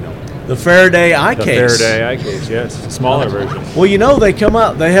the signal. The Faraday eye case. The Faraday eye case, yes. Smaller version. Well, they come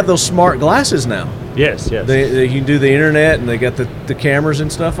out. They have those smart glasses now. Yes. They can do the internet, and they got the cameras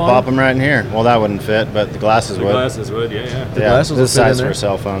and stuff on. Pop them right in here. Well, that wouldn't fit, but the glasses would. The glasses would, yeah. The glasses would this fit in size there. for a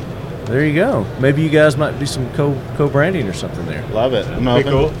cell phone. There you go. Maybe you guys might do some co-branding or something there. Love it. I'm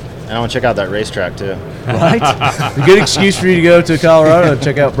open. Cool. And I want to check out that racetrack too. Right? A good excuse for you to go to Colorado and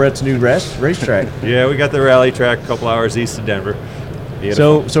check out Brett's new racetrack. Yeah, we got the rally track a couple hours east of Denver.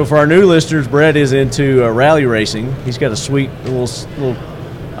 Beautiful. So for our new listeners, Brett is into rally racing. He's got a sweet little.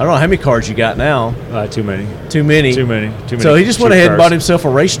 I don't know how many cars you got now. Too many. Too many. So he just went ahead and bought himself a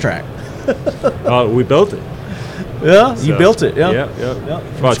racetrack. We built it. Yeah, you built it. Yeah.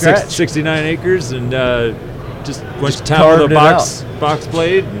 About 69 acres, and just went to town with a box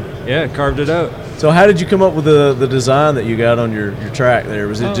blade. And, carved it out. So how did you come up with the design that you got on your track there?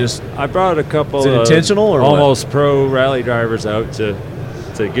 Was it just... I brought a couple of intentional or almost pro rally drivers out to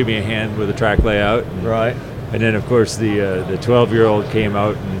give me a hand with the track layout. Right. And then, of course, the 12-year-old came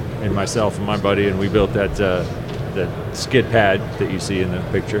out, and myself and my buddy, and we built that skid pad that you see in the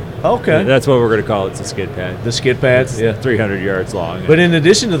picture. Okay. And that's what we're going to call it. It's a skid pad. The skid pad? It's 300 yards long. But in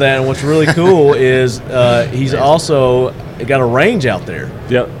addition to that, and what's really cool is he's also got a range out there.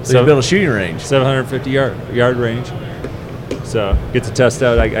 Yep. So he built a shooting range. 750 yard range. So get to test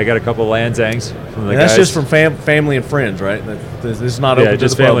out. I got a couple of Lanzangs from the guys. That's just from family and friends, right? This is not open to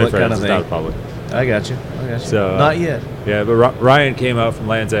the public kind of thing. It's not public. I got you. So, not yet. Yeah, but Ryan came out from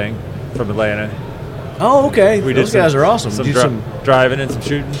Lanzang, from Atlanta. Oh, okay. Those guys are awesome. Some driving and some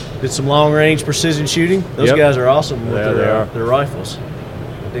shooting. Did some long range precision shooting. Those guys are awesome with their rifles.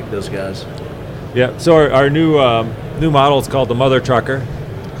 I dig those guys. Yeah. So our new model is called the Mother Trucker.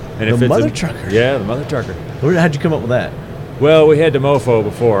 And the Mother Trucker. Yeah, the Mother Trucker. How'd you come up with that? Well, we had the Mofo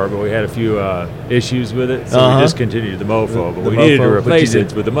before, but we had a few issues with it, so we discontinued the Mofo. But we needed to replace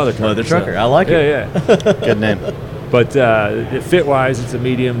it with the Mother Trucker. Mother Trucker. I like it. Yeah. Good name. But fit-wise, it's a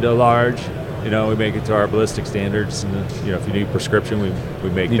medium to large. We make it to our ballistic standards, and if you need prescription, we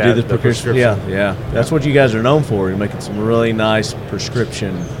make that do the prescription. Yeah. That's what you guys are known for. You're making some really nice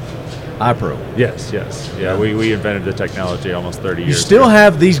prescription iPro. Yes. Yeah, we invented the technology almost 30 years You still ago.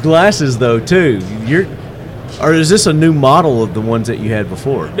 have these glasses though too. Or is this a new model of the ones that you had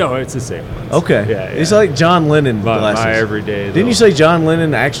before? No, it's the same ones. Okay. Yeah. It's like John Lennon my glasses. everyday. Didn't you say John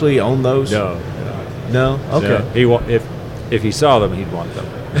Lennon actually owned those? No. No? Okay. No. If he saw them, he'd want them.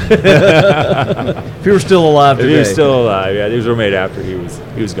 If you were still alive If today. he was still alive, yeah, these were made after he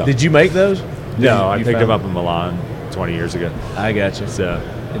was gone. Did you make those? No, I You picked found them up in Milan 20 years ago. I got you. So,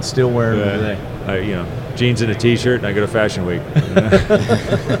 And still wearing them today. Jeans and a T-shirt, and I go to Fashion Week.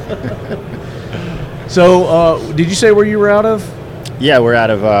 So, did you say where you were out of? Yeah, we're out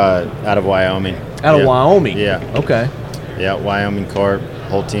of Wyoming. Out of Yeah. Wyoming. Yeah. Okay. Yeah, Wyoming Corp.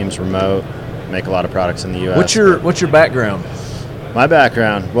 Whole team's remote. Make a lot of products in the U.S. What's your background? My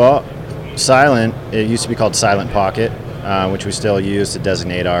background? Well, Silent. It used to be called Silent Pocket, which we still use to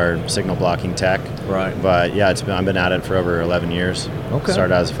designate our signal blocking tech. Right. But yeah, I've been at it for over 11 years. Okay.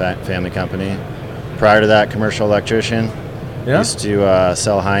 Started as a family company. Prior to that, commercial electrician. Yeah. Used to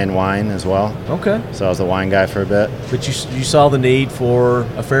sell high-end wine as well. Okay. So I was the wine guy for a bit. But you saw the need for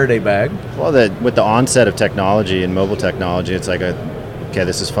a Faraday bag. Well, with the onset of technology and mobile technology, it's like okay,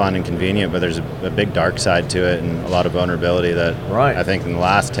 this is fun and convenient, but there's a big dark side to it and a lot of vulnerability that Right. I think in the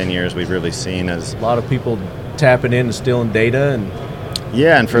last 10 years we've really seen as A lot of people tapping in and stealing data and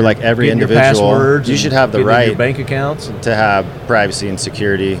yeah, and for like every getting your individual, passwords you and should have the getting in right your bank accounts. And, to have privacy and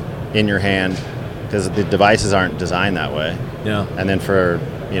security in your hand because the devices aren't designed that way. yeah. And then for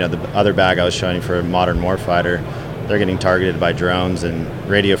the other bag I was showing you for a modern warfighter, they're getting targeted by drones and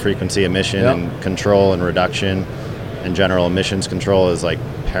radio frequency emission Yep. and control and reduction and general emissions control is like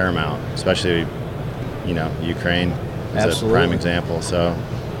paramount, especially Ukraine is Absolutely. a prime example. So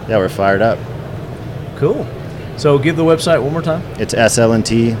yeah, we're fired up. Cool. So give the website one more time. It's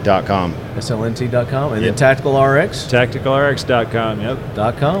slnt.com. slnt.com and Yep. then tacticalrx.com. TacticalRx.com.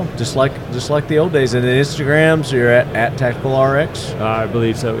 Yep. Just like the old days. And then Instagrams, you're at tacticalrx. I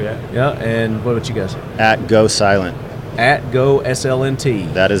believe so. Yeah. Yeah. And what about you guys? At Go Silent. At go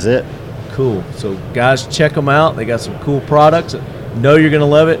SLNT. That is it. Cool. So guys, check them out. They got some cool products. Know you're gonna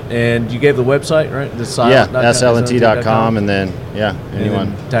love it. And you gave the website, right? The Yeah, silent.com, slnt.com and then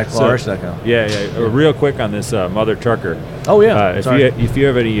anyone. tacticalrx.com. Yeah. Real quick on this Mother Trucker. Oh yeah. If you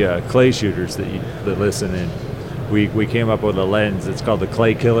have any clay shooters that listen in, we came up with a lens. It's called the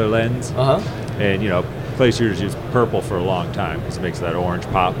Clay Killer lens. And clay shooters use purple for a long time because it makes that orange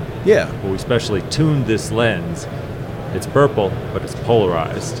pop. Yeah. But we specially tuned this lens. It's purple, but it's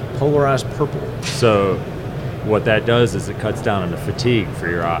polarized. Polarized purple. So what that does is it cuts down on the fatigue for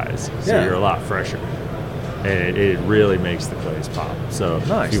your eyes. So Yeah. you're a lot fresher. And it really makes the clays pop. So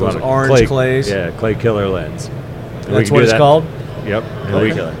Nice. if you Those want a orange clays. Yeah, Clay Killer lens. And we That's can what do it's that. called. Yep. And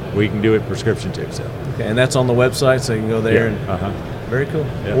Clay Killer. we can do it prescription too. So Okay, and that's on the website, so you can go there and very cool.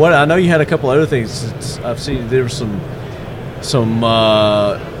 Yeah. What I know you had a couple other things. I've seen there was some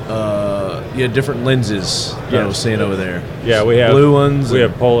different lenses that I was seeing over there. Yeah, we have blue ones. We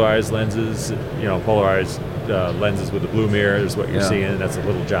have polarized lenses. Polarized lenses with the blue mirror is what you're Yeah. seeing. That's a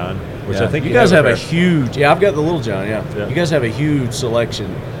Little John, which Yeah. I think you guys have a fair- huge. Yeah, I've got the Little John. Yeah. Yeah. You guys have a huge selection.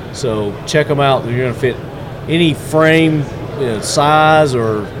 So check them out. You're gonna fit any frame, size,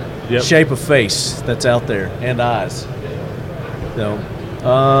 or Yep. shape of face that's out there, and eyes. So,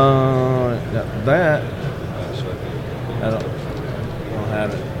 that I don't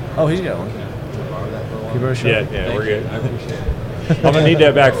have it. Oh, he's got one. Can you borrow show? Yeah, we're good. I'm gonna need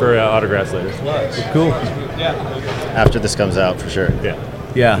that back for autographs later. Cool. After this comes out for sure. Yeah.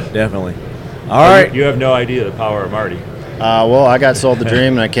 Yeah, definitely. All right. You have no idea the power of Marty. Well, I got sold the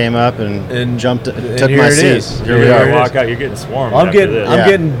dream, and I came up and jumped, took here my it seat. is. Here we Here are. it is. Walk out. You're getting swarmed. I'm after getting,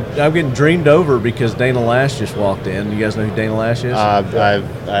 this. I'm getting dreamed over because Dana Lash just walked in. You guys know who Dana Lash is? I'm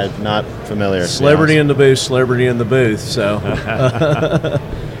not familiar. to be Celebrity in the booth, celebrity in the booth. So,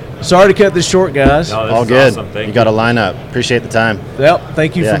 sorry to cut this short, guys. No, this All is good. Awesome. Thank You got a lineup. Appreciate the time. Yep.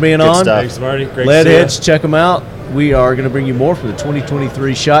 Thank you Yeah, for being good on. stuff. Thanks, Marty. Great to see Leadheads, you. check them out. We are going to bring you more for the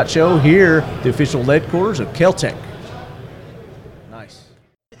 2023 SHOT Show here, the official headquarters of Keltec. Nice.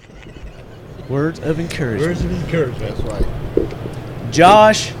 Words of encouragement. Words of encouragement. That's right.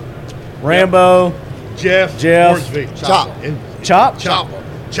 Josh, Rambo, Jeff, Jeff. Hornsby, Chop. and Chop. Chopper.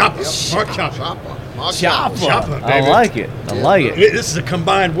 Chopper. Mark Chopper. Chopper, I like it. I like it. This is a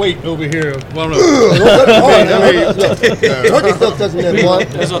combined weight over here. Well, no. Turkey stuff doesn't have one.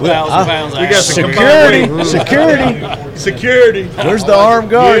 That's 1,000 pounds. We got Security. Where's the armed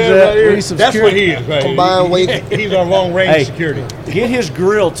guards at? We need some That's what security. he is, right? Combined weight. He's our long range Hey. security. Get his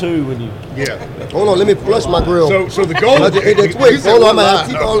grill too when you. Yeah. Hold on, let me flush my grill. So the goal. Wait, hold on, I'm gonna have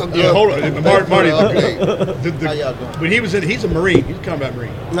to keep all of Yeah, hold on, Marty. How y'all doing? When he's a Marine. He's a combat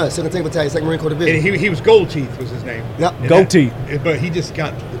Marine, No, 17th Battalion, 2nd Marine Corps and Division. he was Gold Teeth was his name. Yep. And Gold Teeth. But he just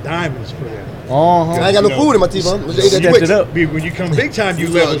got the diamonds for that. I ain't got no food in my teeth, man. Stepped it up. When you come big time, you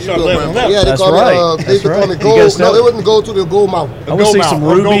start Yeah, leveling up. they That's call right. me. They used to That's call me right. You gotta gold. No, step- it wasn't gold tooth. It was gold mouth. I want to see some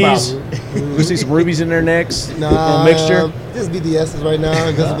Gold rubies. mouth. We see some rubies in their necks. Nah, A mixture. Just BDSs right now.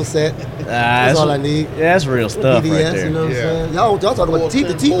 Invisible set. That's all I need. Yeah, that's real stuff BDS, right there. you know what I'm Yeah. saying? Y'all talking about the teeth.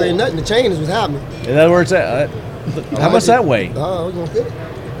 The teeth ain't nothing. The chain is what's happening. In other words, how much that weigh? We're gonna fit it.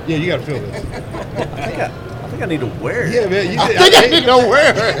 Yeah, you got to feel this. I think I need to wear it. Yeah, man. I didn't know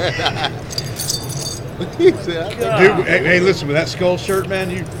where. Dude, hey, listen, with that skull shirt, man,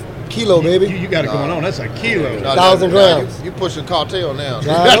 you Kilo, baby. you got it going on. That's a kilo. 1,000 grams. You pushing cartel now.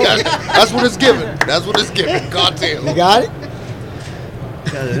 Got it? That's what it's giving. That's what it's giving. Cartel. You got it?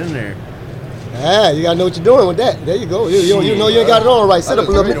 Got it in there. Yeah, you gotta know what you're doing with that. There you go. You know you ain't got it on right. Sit up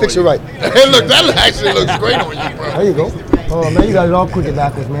and let me fix it right. Hey, look, that actually looks great on you, bro. There you go. Oh man, you got it all crooked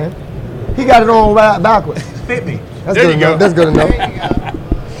backwards, man. He got it on right backwards. Fit me. That's There good you go. enough. That's good enough.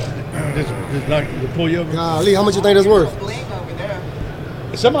 Just like to pull you over. Golly, how much you think that's worth?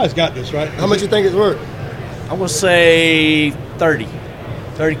 Somebody's got this, right? How much you think it's worth? I will say 30.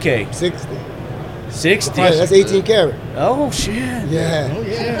 30K. 60. 60. Yeah, that's 18 karat. Oh, shit. Yeah.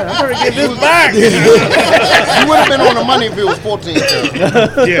 I better get this back. You would have been on the money if it was 14 karat.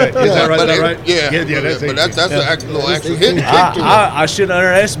 Yeah, is that right? Is that right? Yeah, that's but that's an little extra It's hit. 18. I shouldn't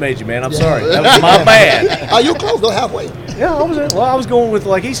underestimate you, man. I'm sorry. That was my bad. Oh, you close though, halfway. Yeah, I was going with,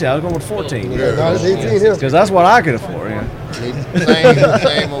 like he said, I was going with 14. No, it's 18 here. Because that's what I could afford, yeah.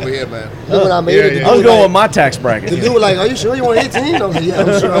 Same over here, man. Look when I made it. Yeah. I was going with my tax bracket. The dude was like, "Are you sure you want 18?" I was like, "Yeah,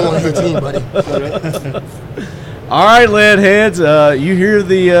 I'm sure I want 18, buddy." All right, lead heads, you hear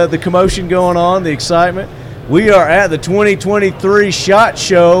the commotion going on, the excitement. We are at the 2023 SHOT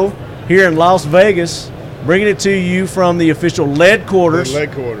Show here in Las Vegas, bringing it to you from the official lead quarters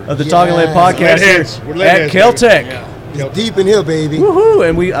of the Talking Lead podcast Lead heads. here We're lead at heads, Kel-Tec. baby. It's deep in here, baby. Woohoo!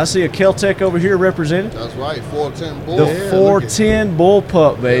 And I see a Kel-Tec over here represented. That's right, 410 bull. The 410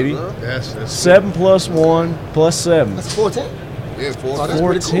 bullpup, baby. That's 7 plus 1 plus 7. That's 410. Yeah, Oh, 410. that's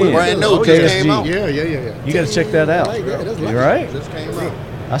pretty 410. cool. Brand new, Oh, just yeah. came out. Yeah. You got to check that out. Right, yeah, that's You right. right? Just came out.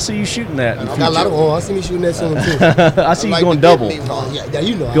 I see you shooting that. in I got a lot of them. I see me shooting that soon too. I see you Like going to get double. me one. Yeah,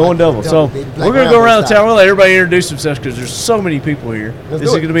 you know. I Going like double. So baby. we're Black going to go Rambo around the style. town. We'll let everybody introduce themselves because there's so many people here. Let's This do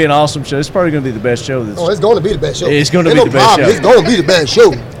is it. going to be an awesome show. It's probably going to be the best show. Oh, it's going to be the best show. It's gonna Ain't be no the best problem. show. It's going to be the best show.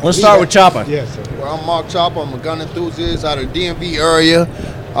 Let's start with Chopper. Yes, sir. Well, I'm Mark Chopper. I'm a gun enthusiast out of the DMV area.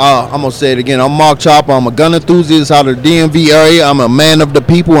 I'm going to say it again. I'm Mark Chopper. I'm a gun enthusiast out of the DMV area. I'm a man of the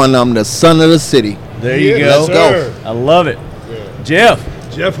people, and I'm the son of the city. There you Yeah, go. let's go. I love it. Jeff.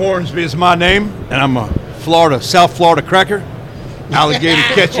 Jeff Hornsby is my name, and I'm a South Florida cracker, alligator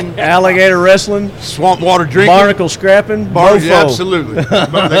catching, Alligator wrestling. swamp water drinking. Barnacle scrapping. Barnacle, Mofo. absolutely.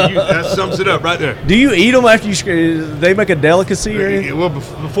 That sums it up right there. Do you eat them after they make a delicacy or anything? Well,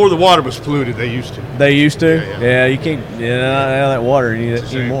 before the water was polluted, they used to. They used to? Yeah. You can't. Yeah, now that water, you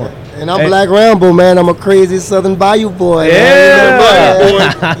need more. And I'm Hey. Black Rambo, man. I'm a crazy Southern Bayou boy.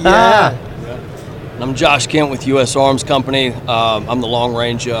 Yeah. Yeah. I'm Josh Kent with U.S. Arms Company. I'm the long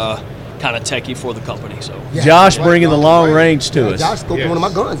range kind of techie for the company. So Yeah. Josh bringing the long range to Yeah, us. Josh scoped one of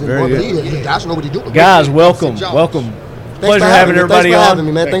my guns. And Very boy, good. Josh know what he's doing. Guys, welcome. Josh. Welcome. Thanks Pleasure for having me. everybody Thanks for having on.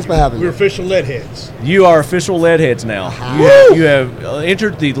 me, man. Thanks for having We're me. official lead heads. You are official leadheads now. You have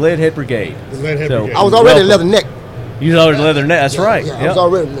entered the Leadhead Brigade. The leadhead So- brigade. I was already a Welcome. leather neck. You know leather net. That's right. Yeah, I Yep. was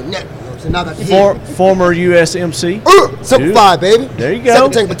already in the neck. You know what I'm saying? Now I got the head. Former USMC. Simplified, baby. There you go.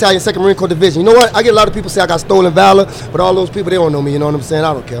 2nd Tank Battalion, 2nd Marine Corps Division. You know what? I get a lot of people say I got stolen valor, but all those people, they don't know me. You know what I'm saying?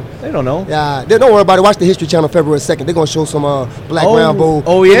 I don't care. They don't know. Yeah, don't worry about it. Watch the History Channel February 2nd. They're going to show some Black Oh, Rambo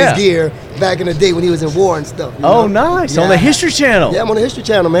oh, in yeah. his gear back in the day when he was in war and stuff. you Oh, know? nice. On the History Channel. Yeah, I'm on the History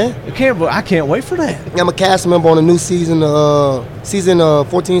Channel, man. I can't wait for that. I'm a cast member on the new season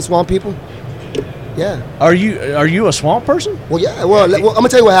 14 Swamp People. Yeah. Are you a swamp person? Well, yeah. Well, I'm going to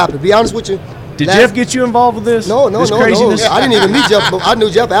tell you what happened. To be honest with you. Did Jeff get you involved with this? No, this no. craziness? I didn't even meet Jeff, but I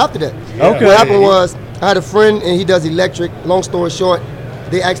knew Jeff after that. Okay. What happened was, I had a friend, and he does electric. Long story short,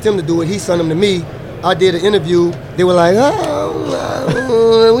 they asked him to do it. He sent him to me. I did an interview. They were like, oh,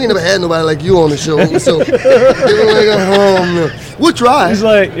 we never had nobody like you on the show. So they were like, oh, man. We'll try. He's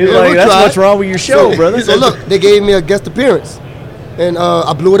like, we'll that's try. what's wrong with your show, brother. So look, they gave me a guest appearance, and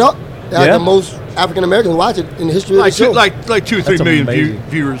I blew it up. I had the most African Americans watch it in the history of the show. Like 2 or 3 million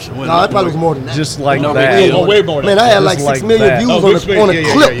viewers. No, it probably was more than that. Just like that. Way more than Man, I had like 6 million views on a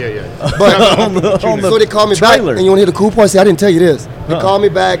clip. Yeah. But so they called me trailer. back, and you want to hear the cool part? See, I didn't tell you this. They called me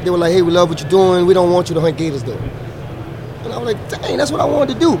back. They were like, hey, we love what you're doing. We don't want you to hunt gators, though. And I was like, dang, that's what I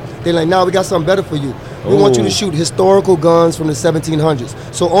wanted to do. They're like, nah, we got something better for you. We want you to shoot historical guns from the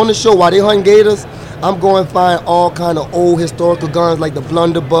 1700s. So on the show, while they hunt gators, I'm going to find all kind of old historical guns like the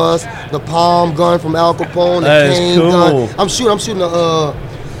blunderbuss, the palm gun from Al Capone, the cane gun. I'm shooting the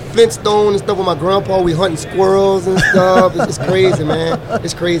Flintstone and stuff with my grandpa. We hunting squirrels and stuff. It's crazy, man.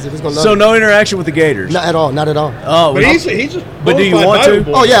 It's crazy. It's gonna love So it. no interaction with the gators? Not at all. Not at all. Oh, But he's a But do you want to?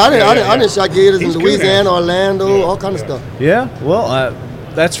 Oh yeah, I didn't shot gators in He's Louisiana, good, Orlando, all kind of stuff. Yeah. Well,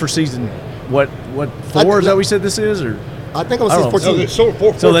 that's for season what 4 is that we said this is, or I think I'm I season don't know.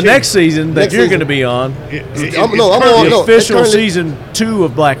 14. so the next season that you're going to be on, the official season 2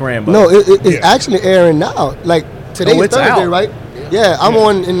 of Black Rambo. No, it's actually airing now. Like today is it's Thursday, out. right? Yeah, I'm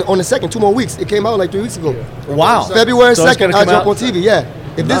on the second 2 more weeks. It came out like 3 weeks ago. Wow. February So it's 2nd, gonna I come jump out? on TV. Yeah.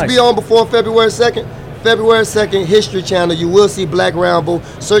 If this Nice. be on before February 2nd, History Channel, you will see Black Rambo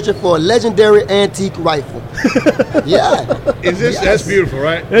searching for a legendary antique rifle. Yeah. Is this? Yes. That's beautiful,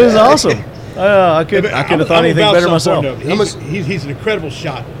 right? It is awesome. I could have thought anything better myself. He's an incredible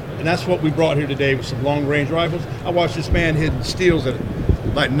shot, and that's what we brought here today with some long-range rifles. I watched this man hitting steals at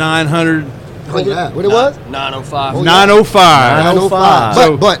like 900. Oh, yeah. What it was? 905. 905.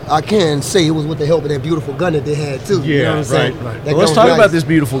 905. But I can say it was with the help of that beautiful gun that they had too. You know what I'm saying? right. That Well, gun let's was talk nice. about this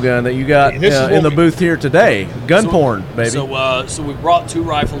beautiful gun that you got This is in what the booth here today. Gun porn, baby. So we brought 2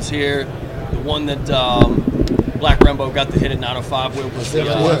 rifles here. The one that Black Rambo got the hit at 905 with was the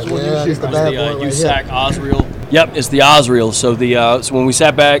it's the bad boy right here. USAC Osriel. Yep, it's the Osriel. So so when we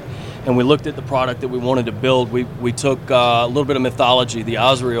sat back and we looked at the product that we wanted to build, we took a little bit of mythology. The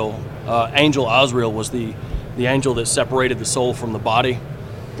Osriel, Angel Osriel, was the angel that separated the soul from the body.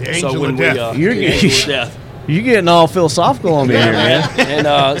 The angel so when of death. the angel of death. You're getting all philosophical on me here, man.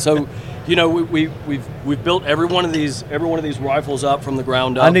 And so, you know, we've built every one of these rifles up from the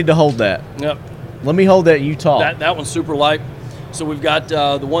ground up. I need to hold that. Yep. Let me hold that. You talk. That one's super light. So we've got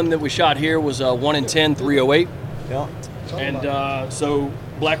the one that we shot here was 1 in 10 308. Yeah. And so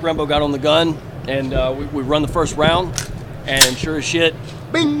Black Rambo got on the gun, and we run the first round, and sure as shit,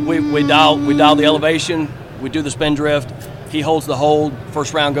 Bing. we dial the elevation, we do the spin drift. He holds the hold.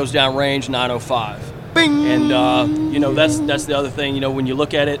 First round goes down range 905. Bing. And you know that's the other thing. You know, when you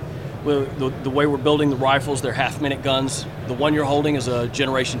look at it, the way we're building the rifles, they're half-minute guns. The one you're holding is a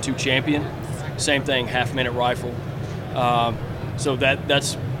Generation 2 Champion. Same thing, half-minute rifle. So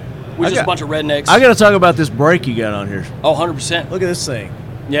that's we're just a bunch of rednecks. I got to talk about this brake you got on here. Oh, 100%. Look at this thing.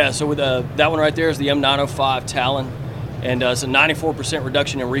 Yeah, so with that one right there is the M905 Talon, and it's a 94%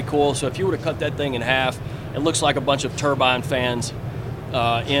 reduction in recoil. So if you were to cut that thing in half, it looks like a bunch of turbine fans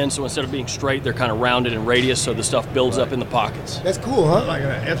so instead of being straight, they're kind of rounded in radius, so the stuff builds up in the pockets. That's cool, huh? Like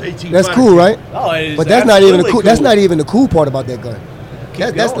an F-18 That's fighter. cool, right? Oh, it is But that's not even the absolutely cool. That's not even the cool part about that gun.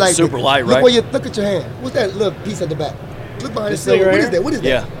 That's like Super light, look right? Where you look at your hand. What's that little piece at the back? Look behind the This thing silver. right What is here? that? What is that?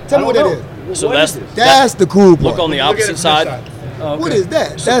 Yeah. Tell me what that is. So That's the cool part. look on the opposite side. What is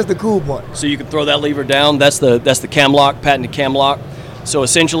that? That's the cool part. So you can throw that lever down. That's the cam lock, patented cam lock. So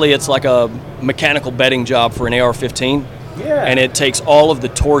essentially, it's like a mechanical bedding job for an AR-15. Yeah. And it takes all of the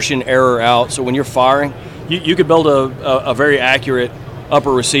torsion error out. So when you're firing, you could build a very accurate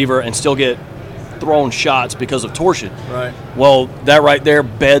upper receiver and still get thrown shots because of torsion. Right. Well, that right there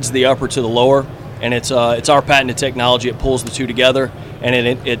beds the upper to the lower, and it's our patented technology. It pulls the two together, and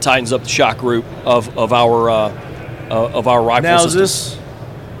it tightens up the shock group of our rifle Now, system. is this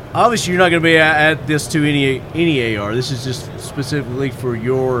obviously you're not going to be at this to any AR? This is just specifically for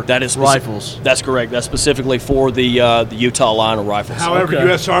your rifles. That's correct. That's specifically for the Utah line of rifles. However,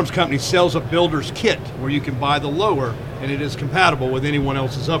 U.S. Arms Company sells a builder's kit where you can buy the lower, and it is compatible with anyone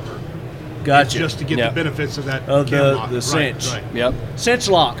else's upper. Gotcha. It's just to get the benefits of that Of cam lock. the cinch. Right. Yep. Cinch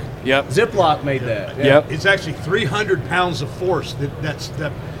lock. Yep. Ziploc made that. Yeah. Yep. It's actually 300 pounds of force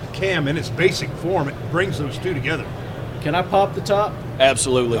that cam in its basic form. It brings those two together. Can I pop the top?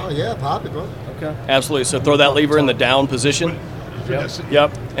 Absolutely. Oh yeah, pop it, bro. Okay. Absolutely. So throw that lever in the down position.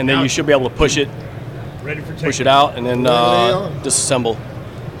 Yep. And then you should be able to push it. Ready for push it out, and then disassemble.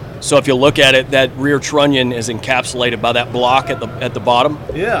 So if you look at it, that rear trunnion is encapsulated by that block at the bottom.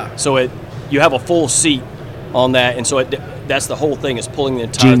 Yeah. So you have a full seat on that, and so that's the whole thing is pulling the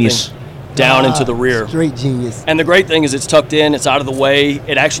entire Genius. thing down into the rear. Straight genius. And the great thing is it's tucked in, it's out of the way,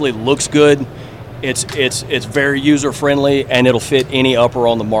 it actually looks good, it's very user friendly, and it'll fit any upper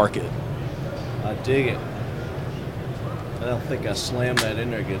on the market. I dig it. I don't think I slammed that in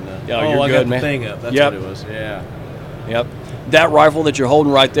there good enough. Yeah, you're I good, got the man. thing up. That's Yep. what it was. Yeah. Yep. That rifle that you're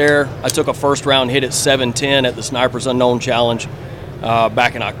holding right there, I took a first round hit at 710 at the Snipers Unknown Challenge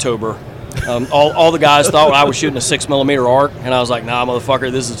back in October. All the guys thought I was shooting a 6mm arc, and I was like, nah,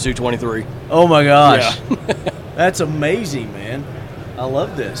 motherfucker, this is a 223. Oh my gosh. Yeah. That's amazing, man. I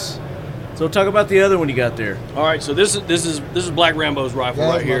love this. So talk about the other one you got there. All right, so this is Black Rambo's rifle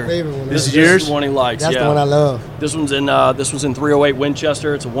That's right here. my favorite one. This is This yours? is the one he likes. That's yeah. the one I love. This one's in 308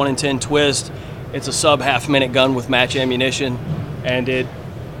 Winchester. It's a 1 in 10 twist. It's a sub half-minute gun with match ammunition, and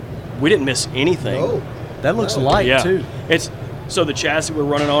we didn't miss anything. Oh, That looks light Yeah, too. so the chassis we're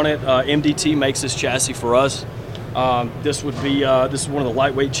running on it. MDT makes this chassis for us. This would be this is one of the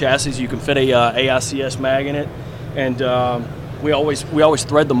lightweight chassis. You can fit a AICS mag in it, and we always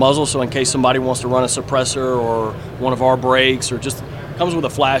thread the muzzle so in case somebody wants to run a suppressor or one of our brakes or just comes with a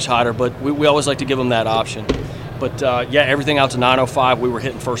flash hider. But we always like to give them that option. But yeah, everything out to 905 we were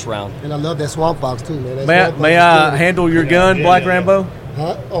hitting first round. and I love that Swamp Fox too, man. That Swamp Fox May is I good. handle your gun, Black Rambo?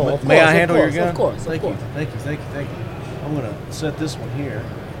 Huh? Oh, of May course, I of handle course, your gun? Of course, Thank of you. course. Thank you. I'm gonna set this one here.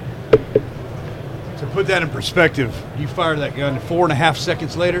 To put that in perspective, you fire that gun 4.5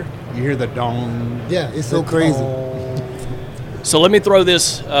 seconds later, you hear the dong. Yeah, it's so crazy. So let me throw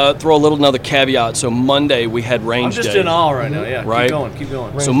another caveat. So Monday we had range I'm just day. in awe right now. Yeah. Right? Keep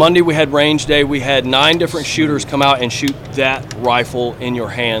going. So Monday we had range day. We had 9 different shooters come out and shoot that rifle in your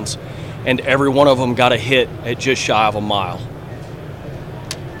hands, and every one of them got a hit at just shy of a mile.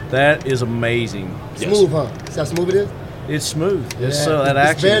 That is amazing. Yes. Smooth, huh? See how smooth it is? It's smooth. It's Yeah. so that It's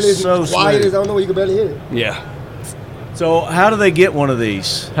action barely is so quiet as I smooth. don't know you can barely hear it. Yeah. So how do they get one of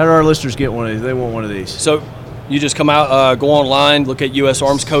these? How do our listeners get one of these? They want one of these. So you just come out, go online, look at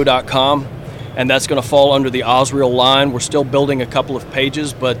usarmsco.com, and that's going to fall under the Osreal line. We're still building a couple of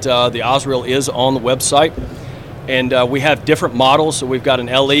pages, but the Osreal is on the website. And we have different models. So we've got an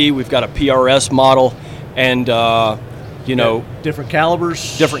LE, we've got a PRS model, and Different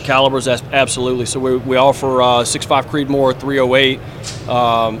calibers. different calibers, absolutely. So we offer 6.5 Creedmoor, 308,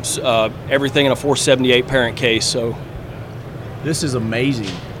 everything in a 478 parent case. So This is amazing.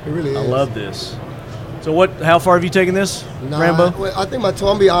 It really is. I love this. So how far have you taken this, Rambo? Well, I think I'm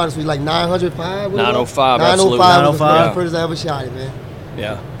gonna be honest with you, like 905. 905, absolutely. 905 was the 905. first I ever shot it, man.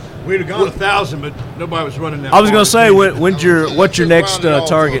 yeah. We'd have gone 1,000, but nobody was running that. I was far. gonna say, what's your next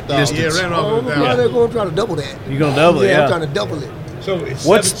target Yeah, distance? ran I off don't with know why 1,000. they're going to try to double that. You're gonna double it, Yeah, yeah. I'm trying to double it. So it's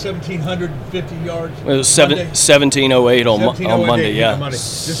What's- 1,750 yards. It was Monday? 1708 on 1708 Monday, yeah. Monday.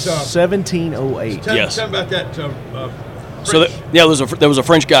 Just, 1708. Yes. Tell me about that. So there was a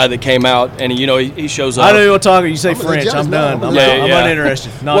French guy that came out, and he shows up. I know you're talking. You say I'm French. jealous I'm now. done. I'm, Yeah, I'm yeah.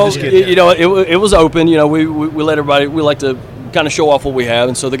 uninterested. No, well, I'm just kidding. it was open. We let everybody. We like to kind of show off what we have,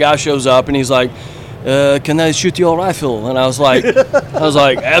 and so the guy shows up and he's like, "Can I shoot your rifle?" And I was like,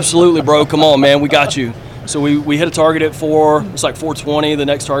 "Absolutely, bro. Come on, man. We got you." So we hit a target at 4. It's like 420. The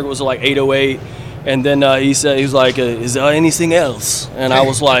next target was like 808, and then he was like, "Is there anything else?" And I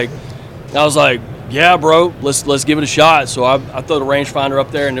was like, "Yeah, bro. Let's give it a shot." So I throw the rangefinder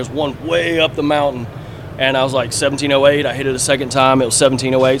up there, and there's one way up the mountain. And I was like, 1708. I hit it a second time. It was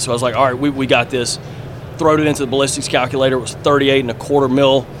 1708. So I was like, all right, we got this. Throwed it into the ballistics calculator. It was 38.25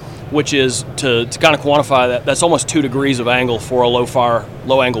 mil, which is, to kind of quantify that, that's almost 2 degrees of angle for a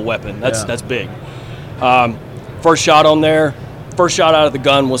low angle weapon. That's big. First shot on there, first shot out of the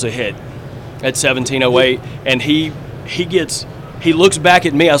gun was a hit at 1708. And he looks back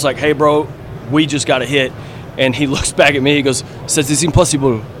at me. I was like, hey, bro, we just got a hit. And he looks back at me. He goes, says, it's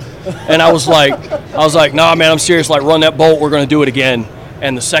impossible. And I was like, nah, man, I'm serious. Like, run that bolt. We're going to do it again.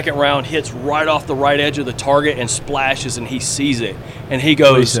 And the second round hits right off the right edge of the target and splashes, and he sees it. And he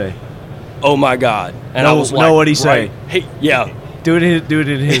goes, What'd he say? oh, my God. And I was like, what'd he say? Yeah. Do it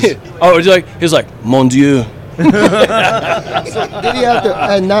in his. Oh, he was like, mon Dieu. So did he have to,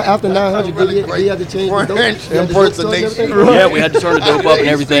 after 900, did he have to change the dope? French He had the dope stuff and impersonation. everything? Yeah, we had to turn the dope up and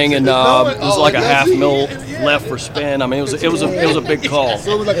everything, and it was like a half mil left for spin. I mean, it was a big call.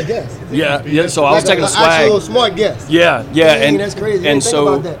 So it was like a guess. Yeah. So I was Like taking a actual swag. smart guess. Yeah, Dang, and that's crazy. and Think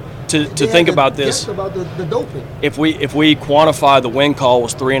so about that. to They think had about to this, guess about the doping. if we quantify the wind call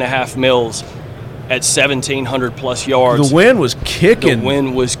was 3.5 mils at 1,700 plus yards. The wind was kicking. The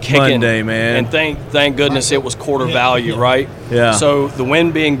wind was kicking Monday, man. and thank goodness it was quarter value, right? Yeah. So the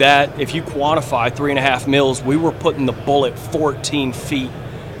wind being that, if you quantify 3.5 mils, we were putting the bullet 14 feet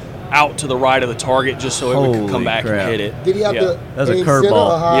out to the right of the target just so it would come Holy back crap. and hit it. Did he have Yeah. to That's a aim curveball. center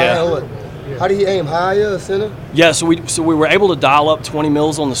or high Yeah. or what? How do you aim, higher or center? Yeah, so we were able to dial up 20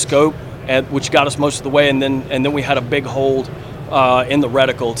 mils on the scope, which got us most of the way, and then we had a big hold in the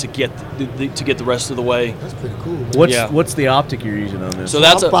reticle to get the rest of the way. That's pretty cool, man. What's the optic you're using on this? So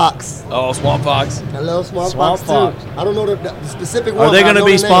that's Swamp Fox. Oh, Swamp Fox. I love Swamp Swamp Fox, Fox. too. I don't know the specific one. Are they going to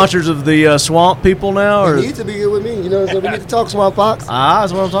be sponsors of the Swamp people now? Or? They need to be here with me. You know, so we need to talk Swamp Fox.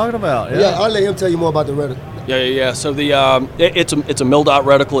 That's what I'm talking about. Yeah, I'll let him tell you more about the reticle. Yeah. So the it's a mil dot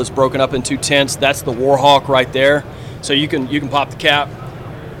reticle. It's broken up into 2 tints. That's the Warhawk right there. So you can pop the cap.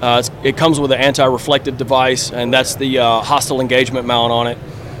 It comes with an anti-reflective device, and that's the hostile engagement mount on it.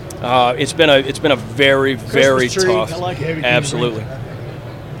 It's been a very tough. I like it. Absolutely.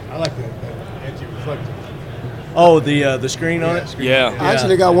 I like that anti-reflective. Oh, the screen on it. Yeah. I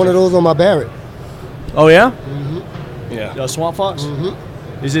actually got one of those on my Barrett. Oh yeah. Yeah. Swamp Fox.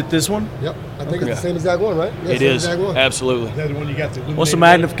 Is it this one? Yep. I think it's the same exact one, right? Yeah, It is. Absolutely. Is that the one you got? What's the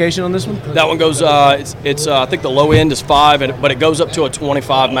magnification on this one? That one goes. It's I think the low end is 5, but it goes up to a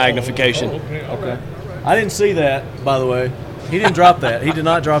 25 magnification. Okay. I didn't see that, by the way. He didn't drop that. He did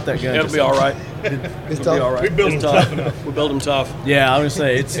not drop that gun. It'll be all right. It's It'll be all tough. right. We build It's them tough. tough enough. We build them tough. Yeah, I was gonna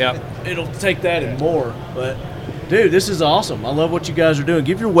say it's. Yeah. It'll take that and more. But, dude, this is awesome. I love what you guys are doing.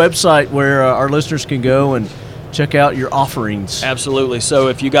 Give your website where our listeners can go and check out your offerings. Absolutely. So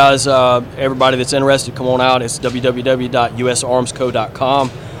if you guys, everybody that's interested, come on out. It's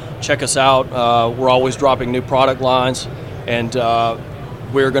www.usarmsco.com. Check us out. We're always dropping new product lines, and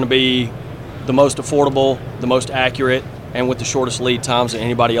we're going to be the most affordable, the most accurate, and with the shortest lead times than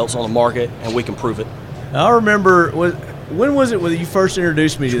anybody else on the market, and we can prove it. I remember, when was it when you first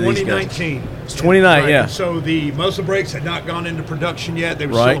introduced me to these guys? 2019. It's 2019, yeah. So the muzzle brakes had not gone into production yet. They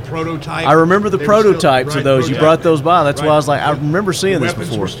were Right. still a prototype. I remember the They were still- prototypes of right, those. You prototype. brought those by. That's why I was like, I Right. remember seeing The this weapons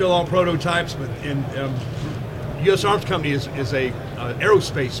before. were still all prototypes, but U.S. Arms Company is a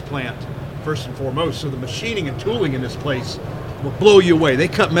aerospace plant first and foremost. So the machining and tooling in this place will blow you away. They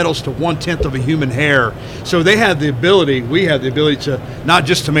cut metals to 1/10 of a human hair. So they have the ability. We have the ability to not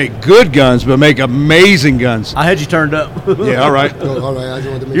just to make good guns, but make amazing guns. I had you turned up. Yeah, all right. Oh, all right, I just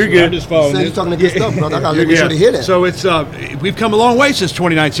wanted to make You're sure. good. I'm just following You're this. talking to good stuff, brother. I got to make sure to hear that. So it's we've come a long way since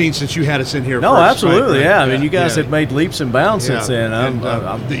 2019 since you had us in here. No, first, absolutely, right? yeah. I mean, you guys Yeah. have made leaps and bounds Yeah. since then. I'm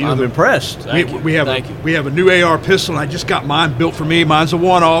you know, impressed. We have a new AR pistol. And I just got mine built for me. Mine's a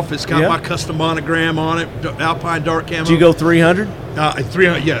one-off. It's got Yeah. my custom monogram on it, Alpine dark camo. Did you go 300?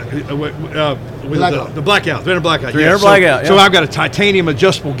 300? Yeah, with Blackout. the blackout, Venom blackout. 300 Yeah. blackout, So yeah. I've got a titanium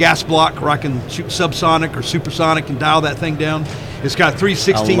adjustable gas block where I can shoot subsonic or supersonic and dial that thing down. It's got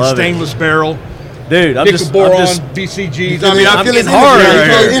 316 I love it. stainless barrel. Dude, I'm Nickel just boron, BCGs. I mean, I'm I'm getting getting hard hard. right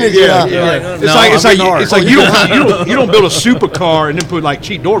here. Energy, Yeah, yeah. yeah. No, It's like you don't build a supercar and then put like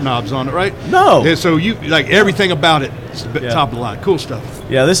cheap doorknobs on it, right? No. Yeah, so you like everything about it is Yeah. top of the line. Cool stuff.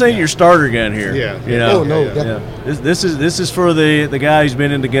 Yeah, this ain't your starter gun here. Yeah. You know? Oh, no, Yeah. definitely. Yeah. This is for the guy who's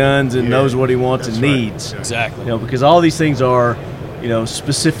been into guns and knows what he wants and That's right. needs. Exactly. You know, because all these things are,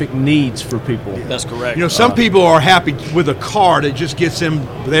 specific needs for people. That's correct. You know, some people are happy with a car that just gets them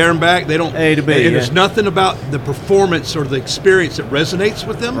there and back. They don't. A to B, And yeah. there's nothing about the performance or the experience that resonates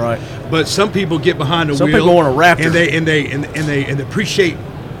with them. Right. But some people get behind the Some wheel. people want a Raptor. and they appreciate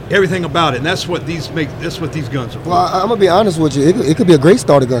everything about it. And that's what these make. That's what these guns are for. Well, I'm gonna be honest with you. It could be a great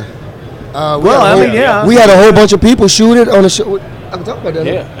starter gun. Yeah. We had a whole bunch of people shoot it on the show. I can talk about that.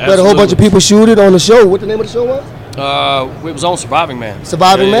 Yeah, We had a whole bunch of people shoot it on the show. What the name of the show was? It was on Surviving Man.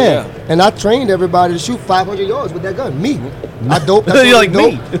 Surviving Yeah, Man. yeah. And I trained everybody to shoot 500 yards with that gun. Me. I dope. You're like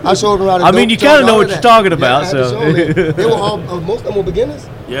me. I showed them how to I mean, dope, you kinda jump, know all what of you're that. talking about, Yeah, I had to so. show them. They were all, most of them were beginners,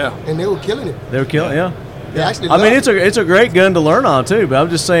 Yeah. and they were killing it. They were killing, yeah. They actually I mean, loved it's a great gun to learn on too. But I'm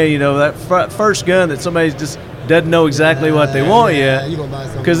just saying, that first gun that somebody just doesn't know exactly what they want yet. you gonna buy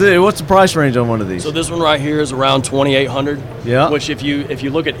something. Because what's the price range on one of these? So this one right here is around $2,800. Yeah. Which if you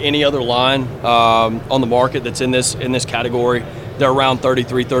look at any other line on the market that's in this category, they're around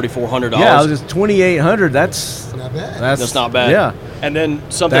 $3,300, $3,400. Yeah, I was just $2,800. That's not bad. That's not bad. Yeah. And then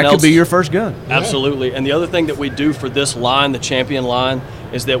something That else. could be your first gun. Absolutely. And the other thing that we do for this line, the Champion line,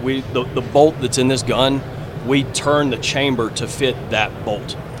 is that the bolt that's in this gun, we turn the chamber to fit that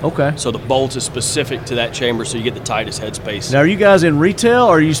bolt. Okay. So the bolt is specific to that chamber, so you get the tightest headspace. Now, are you guys in retail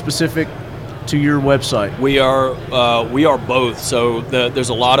or are you specific to your website? We are both. So there's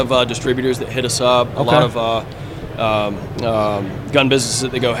a lot of distributors that hit us up. A lot of gun businesses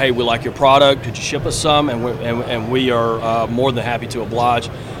that go, hey, we like your product. Could you ship us some? And we are more than happy to oblige.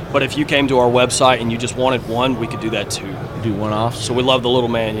 But if you came to our website and you just wanted one, we could do that too. Do one off. So we love the little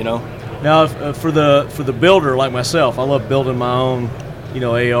man, Now, for the builder like myself, I love building my own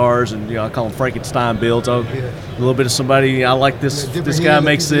ARs, and I call them Frankenstein builds. A little bit of somebody. I like this. This guy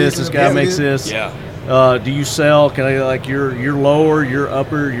makes this. This guy makes this. Yeah. Do you sell? Can I like your lower, your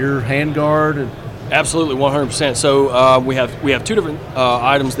upper, your handguard? And absolutely, 100%. So we have two different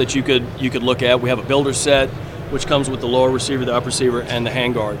items that you could look at. We have a builder set, which comes with the lower receiver, the upper receiver, and the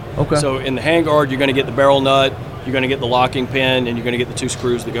handguard. Okay. So in the handguard, you're going to get the barrel nut, you're going to get the locking pin, and you're going to get the 2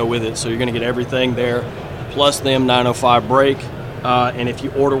 screws that go with it. So you're going to get everything there, plus the M905 brake. And if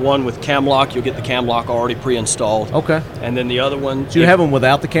you order one with cam lock, you'll get the cam lock already pre-installed. Okay. And then the other one. Do you have them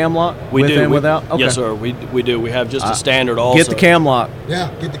without the cam lock? We do. Without? Okay. Yes, sir. We do. We have just a standard also. Get the cam lock.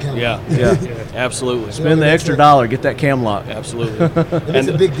 Yeah, get the cam lock. Yeah. Absolutely. Spend the extra $1. Get that cam lock. Absolutely. It's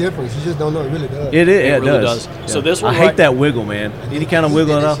a big difference. You just don't know. It really does. It really does. Yeah. So this one, I hate that wiggle, man. Any kind of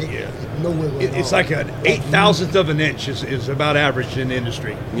wiggle at all? No wiggle. It's like an 8,000th of an inch is about average in the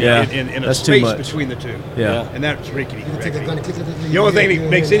industry. Yeah. In a That's too space much. between the two. Yeah. And that's rickety. Take a gun and kick it. The only thing that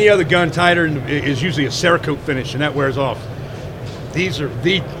makes any other gun tighter is usually a Cerakote finish, and that wears off. These are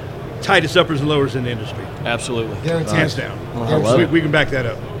the tightest uppers and lowers in the industry. Absolutely. Guaranteed. Hands down. I love it. We can back that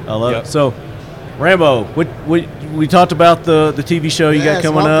up. I love it. So, Rambo, we talked about the TV show you got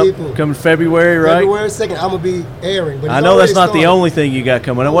coming up, coming February, right? February 2nd, I'm going to be airing. But I know that's not the only thing you got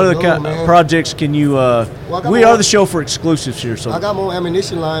coming up. What other projects can you we are the show for exclusives here. So I got my own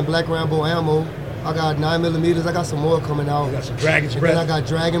ammunition line, Black Rambo ammo. I got 9mm. I got some more coming out. I got some Dragon's and Breath. Then I got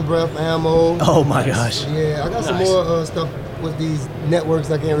Dragon Breath ammo. Oh my gosh. Yeah, I got some more stuff with these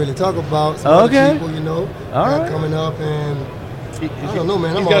networks I can't really talk about. Some Okay. other people, All right. coming up, and I don't know,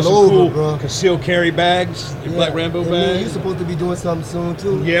 man. I'm He's got all some over, cool bro. concealed carry bags, your Black Rambo and man, bags. you're supposed to be doing something soon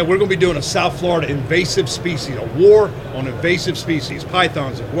too. Yeah, we're going to be doing a South Florida invasive species, a war on invasive species,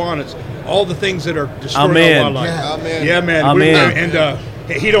 pythons, iguanas, all the things that are destroying our wildlife. Yeah, man. I'm in.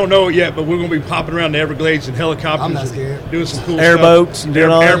 And he don't know it yet, but we're going to be popping around the Everglades in helicopters. I'm not scared. Doing some cool Airboats stuff. and doing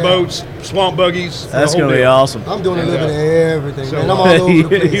all that. Airboats, swamp buggies. That's going to be awesome. I'm doing a little bit of everything, So, man. I'm all over the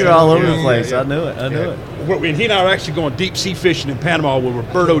place. You're all over the Yeah, place. yeah. I knew it. I knew it. And he and I are actually going deep sea fishing in Panama with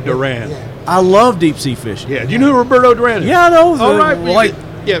Roberto Duran. I love deep sea fishing. Yeah, do you know who Roberto Duran is? Yeah, I know. All right, like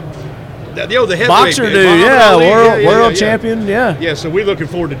the heavyweight boxer dude, dude. Muhammad Yeah, Ali. world champion. Yeah. Yeah, so we're looking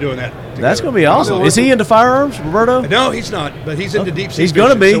forward to doing that. That's going to be awesome. Is he into firearms, Roberto? No, he's not, but he's into deep sea He's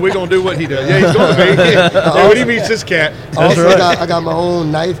gonna fishing, be. So we're going to do what he does. Yeah, he's going to be. Yeah, when he meets this cat. Also, I got my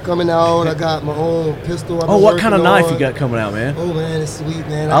own knife coming out. I got my own pistol. Oh, what kind of knife you got coming out, man? Oh, man, it's sweet,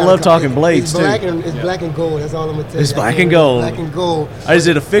 man. I love talking blades, it's black too. It's black and gold. That's all I'm going to tell you. It's black and gold. Black and gold. Is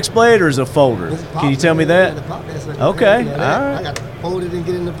it a fixed blade or is it a folder? It's Can you tell me that? Okay, all right. I got to fold it and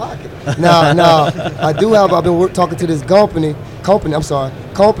get it in the pocket. Now, I do have. I've been talking to this company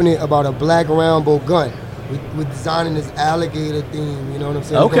about a Black Rambo gun. We're designing this alligator theme. You know what I'm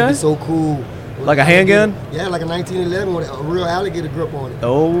saying? It's gonna be so cool. Like a handgun? Yeah, like a 1911 with a real alligator grip on it.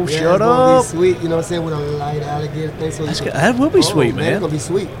 Oh, yeah, shut it's up! gonna be sweet. You know what I'm saying? With a light alligator thing. So that will be sweet, man. It's gonna be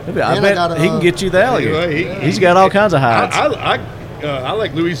sweet. I bet he can get you the alligator. He's got all kinds of hides. I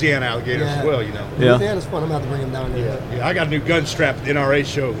like Louisiana alligator as well, you know. Louisiana's fun. I'm gonna have to bring him down there. Yeah, I got a new gun strap at the NRA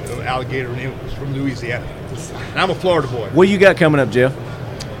show, alligator, and it was from Louisiana. And I'm a Florida boy. What you got coming up, Jeff?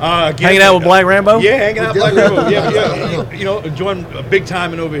 Again, hanging out with Black Rambo? Yeah, hanging out with Black Rambo. Yeah. You know, enjoying big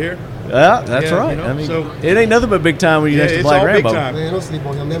timing over here. Yeah, that's right. You know, I mean, so, it ain't nothing but big time when you're next to Black Rambo. Big time. Man, don't sleep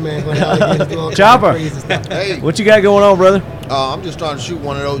on him. That man going to alligators do all Chopper. kinds of crazy stuff. Hey, What you got going on, brother? I'm just trying to shoot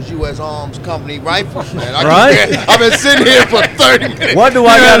one of those U.S. Arms Company rifles, man. Right? I've been sitting here for 30 minutes. What do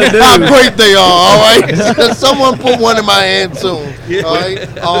I gotta do? How great they are, all right? Someone put one in my hand soon, all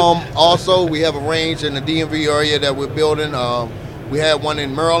right? Also, we have a range in the DMV area that we're building. We had one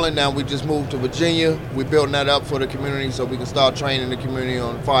in Maryland, now we just moved to Virginia. We're building that up for the community so we can start training the community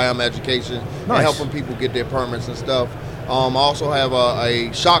on firearm education and helping people get their permits and stuff. I also have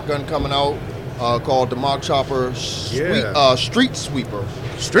a shotgun coming out called the Mark Chopper Street Sweeper.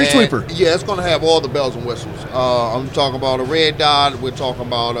 Street Sweeper? Yeah, it's going to have all the bells and whistles. I'm talking about a red dot. We're talking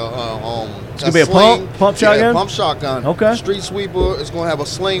about it's going to be a pump shotgun? Pump shotgun. Okay. Street Sweeper. It's going to have a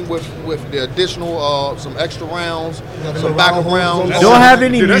sling with the additional some extra rounds, some backup rounds. Do I have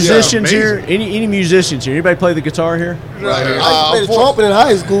any musicians here? Any musicians here? Anybody play the guitar here? Right here. I played the trumpet in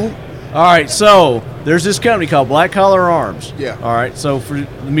high school. All right, so there's this company called Black Collar Arms. Yeah. All right, so for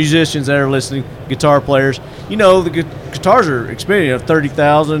the musicians that are listening, guitar players, you know the guitars are expensive,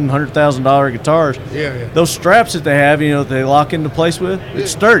 $30,000, $100,000 guitars. Yeah. Those straps that they have, you know, they lock into place with,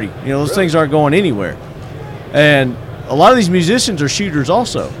 it's sturdy. You know, those things aren't going anywhere. And a lot of these musicians are shooters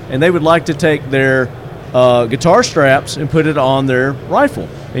also, and they would like to take their guitar straps and put it on their rifle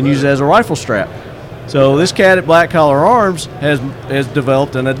and use it as a rifle strap. So this cat at Black Collar Arms has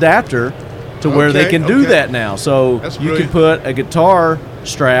developed an adapter to where they Okay, can do okay. that now. So That's you can brilliant. put a guitar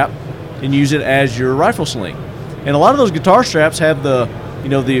strap and use it as your rifle sling. And a lot of those guitar straps have the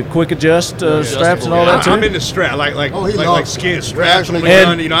quick adjust straps and all that too. I'm into strap, like he like loves skin straps on the and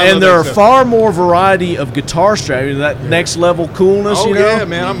gun. You know, I love and there that are stuff. far more variety of guitar straps. That next level coolness, Oh, you know. yeah,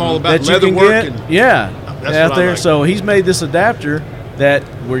 man, I'm all about that you leather can work get. and- Yeah, That's out what I there. like. So he's made this adapter that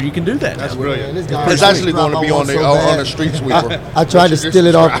where you can do that. That's now. brilliant. This guy It's has actually a going to strap be I on want the so on bad. the street sweeper. I tried to steal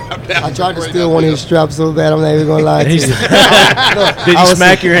it off. I tried to steal one of his straps so bad. I'm not even gonna lie to you. Did you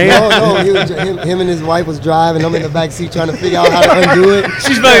smack your hand? No. Him and his wife was driving. I'm in the back seat trying to figure out how to undo it.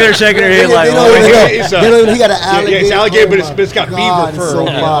 She's back there shaking her head like, They don't even It's know. a- They don't even- He got an Yeah, alligator. it's alligator, but Oh it's- but it's got my beaver God, it's fur so on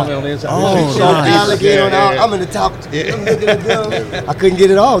the fire. inside. Oh, So nice. alligator on out. Yeah. I'm in the top. I'm looking at them. I couldn't get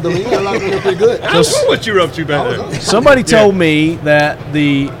it off though. He got locked in pretty good. I don't know what you were up to back there. Somebody told me that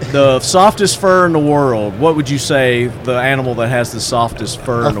the softest fur in the world. What would you say the animal that has the softest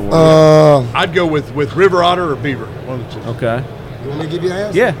fur in the world? I'd go with river otter or beaver. One of the two. Okay. You want me to give you an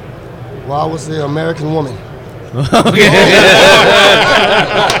answer? Yeah. Well, I would say American woman.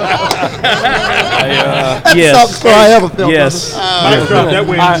 That's the softest fur I ever felt. Yes. Mic drop, that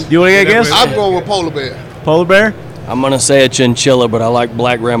wins. You want to get a guess? I'm going with polar bear. Polar bear? I'm gonna say a chinchilla, but I like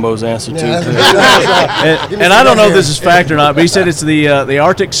Black Rambo's answer too. And I don't know if this is fact or not, but he said it's the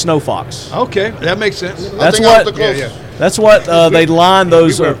Arctic snow fox. Okay, that makes sense. That's think I was what. the closest. That's what they line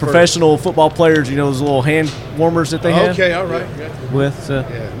those we were professional football players. You know, those little hand warmers that they have Okay, all right. with.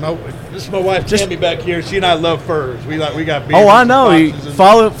 Yeah, this is my wife Tammy back here. She and I love furs. We got beavers. Oh, I know. and You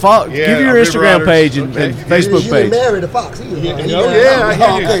foxes and- follow. Yeah, give your river Instagram otters. page and Okay. Facebook You page. married a fox. He was Yeah, he oh, was- yeah, I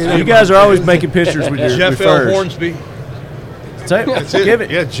hear you. okay. You guys are always making pictures with your Jeff with L. furs. Hornsby. That's it. Give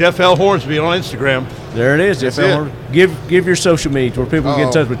it. Yeah, Jeff L. Hornsby on Instagram. There it is. Jeff That's Elmore. Give your social media where people can get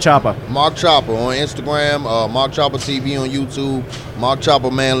in touch with Choppa. Mark Chopper on Instagram, Mark Chopper TV on YouTube, Mark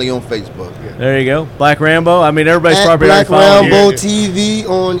Chopper Manley on Facebook. There you go. Black Rambo. I mean, everybody's At probably already Black following Rambo you. TV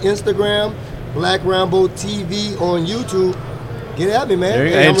on Instagram, Black Rambo TV on YouTube. Get at me, man. There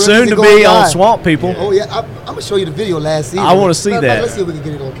you go. Hey, And I'm soon ready to go be on live. Swamp People. Oh yeah, I'm gonna show you the video last season. I wanna see that. Let's see if we can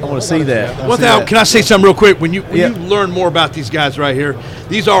get it on camera. I want to see that. Well, now, can I say something real quick? When you Yeah. learn more about these guys right here,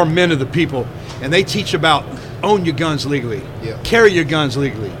 these are men of the people, and they teach about own your guns legally, carry your guns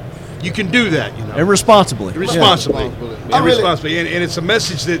legally. You can do that, you know. And responsibly. Responsibly. I And really- responsibly. And it's a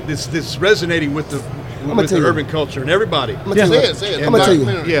message that's resonating with the tell you. urban culture and everybody. I'm gonna tell you. Say it. I'm gonna tell you.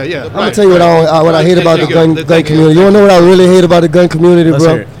 Yeah, yeah. I'm gonna tell you what I hate about the gun community. You wanna know what I really hate about the gun community, Let's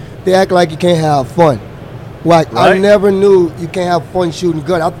bro? hear it. They act like you can't have fun. Like I Right. never knew you can't have fun shooting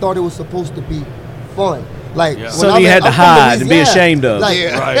gun. I thought it was supposed to be fun. Like when Something I'm you had to I'm from hide and be Louisiana. ashamed of. Like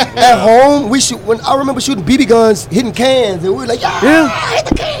Yeah. at home, we shoot. When I remember shooting BB guns, hitting cans, and we were like, Yeah. hit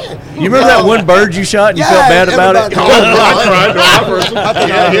the can. You remember that one bird you shot and you felt bad about it?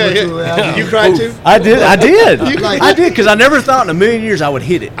 Yeah. You cried too? I did. I did. Like- I did because I never thought in a million years I would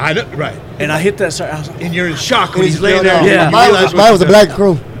hit it. I know, right. And I hit that. I was like, And you're in shock when he's laying there. Yeah. You Mine realize was, what mine was a you black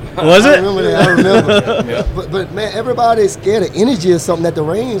crow. was I it? remember that. I remember. But man, everybody's scared of energy or something at the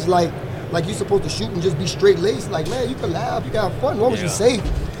range. Like you're supposed to shoot and just be straight laced. Like man, you can laugh, you got fun, as long as you're safe.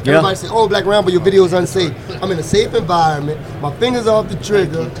 Yeah. Everybody say, "Oh, Black Rambo, your video is unsafe." I'm in a safe environment. My fingers off the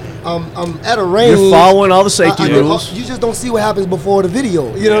trigger. I'm at a range. You're following all the safety rules. You just don't see what happens before the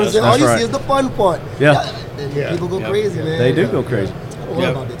video. You know what I'm saying? All that's you right. see is the fun part. Yeah. And people go crazy, man. They do go crazy. I don't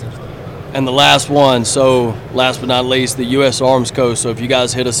worry about that type of stuff. And the last one, so last but not least, the U.S. Arms Co. So if you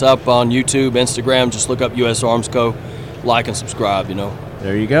guys hit us up on YouTube, Instagram, just look up U.S. Arms Co. Like and subscribe, you know.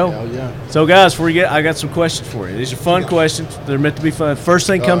 There you go. So guys, before you get, I got some questions for you. These are fun questions. They're meant to be fun. First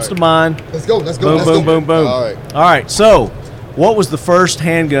thing comes to mind. Let's go. Let's go. Boom, let's boom, go. boom, boom. All right. So, what was the first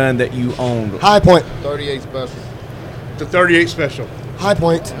handgun that you owned? High Point. 38 special. The 38 special. High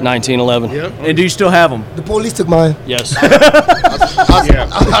Point. 1911. Yeah. And do you still have them? The police took mine. Yes.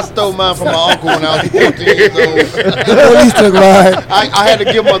 I stole mine from my uncle when I was 14 years old. The police took mine. I had to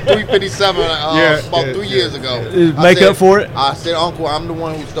give him a 357 about 3 years ago. I Make said- up for it? I said, Uncle, I'm the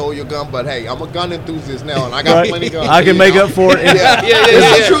one who stole your gun, but hey, I'm a gun enthusiast now, and I got Right. plenty of guns. I can make up for it. Yeah,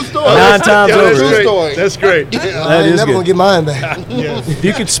 it's a true story. 9 times It's a over. true story. That's great. That I ain't is never good. gonna get mine back. If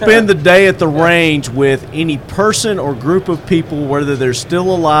you could spend the day at the range with any person or group of people, whether they're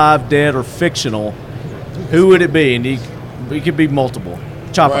still alive, dead, or fictional, who would it be? And it could be multiple.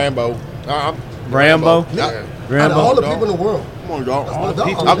 Chopper. Rambo. Rambo. Yeah. Out of Rambo. all the people in the world. Come on, dog. my dog.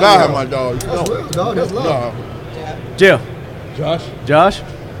 I gotta have my dog. That's real, dog. That's love. Jill. Josh? Josh.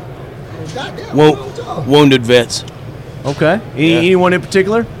 Goddamn. Wounded vets. Okay. Anyone in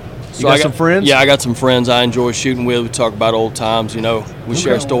particular? You got some friends? Yeah, I got some friends I enjoy shooting with. We talk about old times, you know. We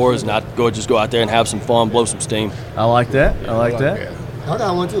share stories, and I just go out there and have some fun, blow some steam. I like that. I like that. I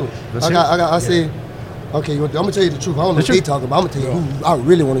got one too. I say, okay, I'm gonna tell you the truth. I don't know what they talking about. I'm gonna tell you who I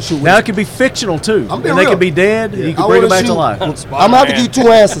really want to shoot with. Now it could be fictional too. I'm and being they real. could be dead. You can bring them back to life. I'm gonna have to give you 2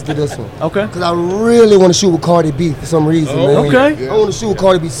 answers to this one. Okay. Because I really want to shoot with Cardi B for some reason, man. Okay. I want to shoot with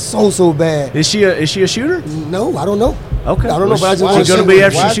Cardi B so bad. Is she a shooter? No, I don't know. Okay. I don't know, but I just Why want is to she gonna be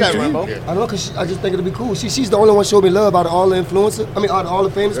after she shoots you? I don't know, because I just think it'll be cool. She's the only one showed me love out of all the influencers. I mean, out of all the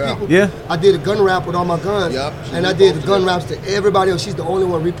famous people. Yeah. I did a gun rap with all my guns. And I did the gun raps to everybody else. She's the only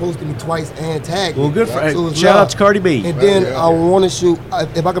one reposted me twice and tagged me. Well, good for So it was shout love. out to Cardi B. And then I want to shoot,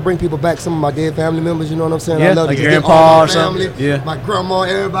 if I could bring people back, some of my dead family members, you know what I'm saying? Yeah, I love like to your get all grandpa my or something. family, Yeah. my grandma,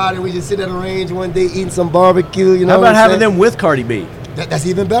 everybody. We just sit at a range one day eating some barbecue, you know How what about I'm having saying? them with Cardi B? That's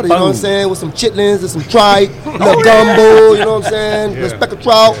even better, you know what I'm Boom. saying? With some chitlins and some tripe, little gumbo, you know what I'm saying? Little speck of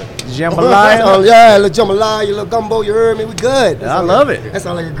trout. Jambalaya. Yeah, little jambalaya, little gumbo, you heard me? We good. I love it. That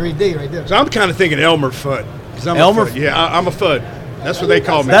sounds like a great day right there. So I'm kind of thinking Elmer Fudd. 'Cause I'm Elmer a Fudd. Yeah, I'm a Fudd. That's what they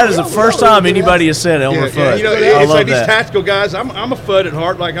call me. That is the first time anybody has said Elmer Fudd. You know, I it's love like these that. tactical guys. I'm a Fudd at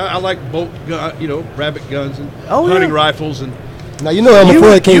heart. Like I like bolt, rabbit guns and hunting rifles and. Now, you know Elmer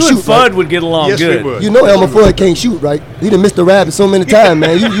Fudd can't you shoot, and Fudd right? would get along Yes, we good. would. You know Elmer Fudd can't shoot, right? He done missed the rabbit so many times,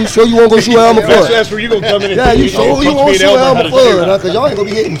 man. You sure you won't go shoot Elmer Fudd? That's where you gonna come in. And Yeah, you teach sure me you and won't shoot Elmer how Elmer to do Fudd, it. because y'all ain't gonna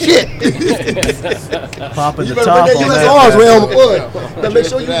be hitting shit. Popping You the better top bring on that that. USRs with Elmer Fudd. Now make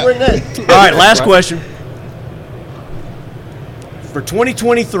sure you bring that. All right, last question. For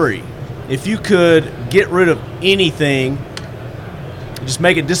 2023, if you could get rid of anything, just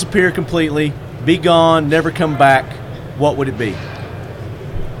make it disappear completely, be gone, never come back, what would it be?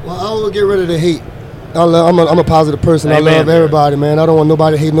 Well, I will get rid of the hate. I'm a positive person. Amen. I love everybody, man. I don't want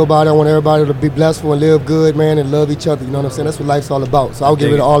nobody to hate nobody. I want everybody to be blessed and live good, man, and love each other. You know what I'm saying? That's what life's all about. So I'll get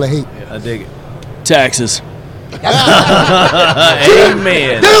dig rid it. of all the hate. I dig it. Taxes.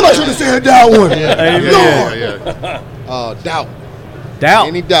 Amen. Damn, I should have said that one. Amen. Doubt. Doubt.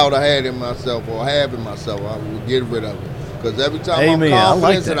 Any doubt I had in myself or have in myself, I will get rid of it. Because every time Amen. I I'm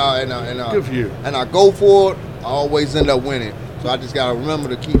like confident that. Good for you. and I go for it, I always end up winning. So I just gotta remember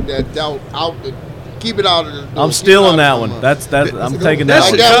to keep that doubt out. Keep it out of the. I'm stealing that one. That's I'm taking that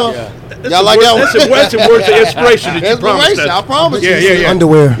Like one. that one? Y'all like that one? That's a word of inspiration that you promised Inspiration, us. I promise you. Yeah.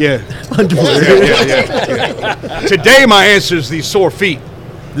 Underwear. Yeah. Today my answer is these sore feet.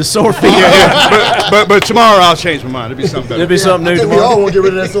 The sore feet. But tomorrow I'll change my mind. It'll be something better. It'll be something I new think we all tomorrow. want to get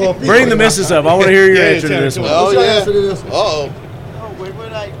rid of that sore feet. Bring the missus up. I want to hear your answer to yeah, this come one. on. Oh What's your yeah. answer to this one? Uh-oh.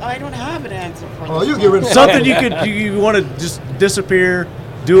 I don't have an answer for Oh, you get rid of Something you want to just disappear,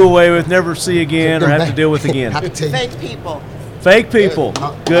 do away with, never see again, or have to deal with again. I can tell you. fake people. Fake people.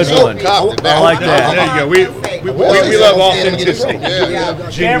 Good one. I like that. There you go. We love authenticity. Yeah.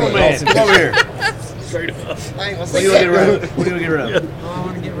 Cameraman, come over here. I ain't gonna What say do you want to get rid of? What do you want to get rid of? I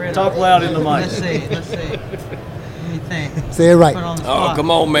want to get rid of. Talk loud in the mic. Let's see. Let me think. Say it right. Put on the Oh, spot.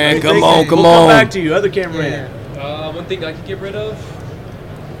 come on, man. We'll Come on. come back to you, other cameraman. One thing I could get rid of: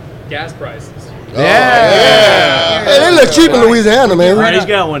 gas prices. Yeah. Hey, they look cheap in Louisiana, man. All right, he's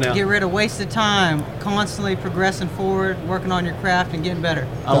got one now. Get rid of wasted time, constantly progressing forward, working on your craft, and getting better.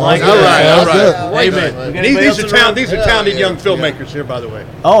 I like All right, that. all right. Amen. We got anybody else in the room? These are talented young filmmakers here, by the way.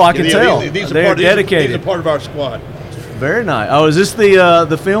 Oh, I can tell. These are They're part, dedicated. These are part of our squad. Very nice. Oh, is this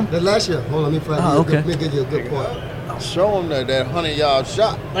the film? That last year. Hold on, let me find Oh, okay. Let me give you a good point. Show them that 100-yard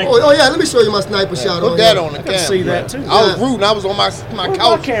shot. Oh, yeah, let me show you my sniper shot. Put that on the camera. See that too. I was rooting. I was on my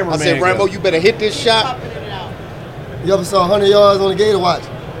couch. I cameraman said, Rambo, you better hit this shot. You ever saw 100 yards on a gator? Watch.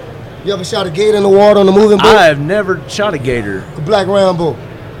 You ever shot a gator in the water on a moving boat? I have never shot a gator. Black Rambo.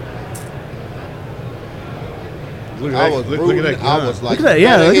 Look I was at rooting. that I gun. was like, Look at that,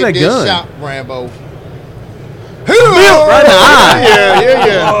 yeah, better look at hit that this gun. shot, Rambo. Right in the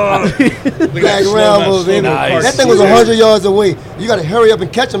eye. Black Rambo, baby. Nice. That thing was 100 yards away. You got to hurry up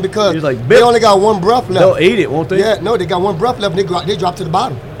and catch them because He's like, they "Bip." only got one breath left. They'll eat it, won't they? Yeah, no, they got one breath left and they drop to the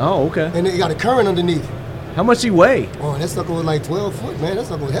bottom. Oh, okay. And they got a current underneath. How much he weigh? Oh, that sucker was like 12 foot, man. That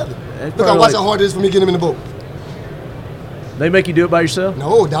sucker was heavy. That's Look how probably watch how hard it is for me to get him in the boat. They make you do it by yourself?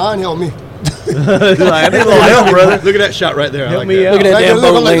 No, Don helped me. Like, I need a little help, brother. Look at that shot right there. I Help like me that. out. Look at that Right damn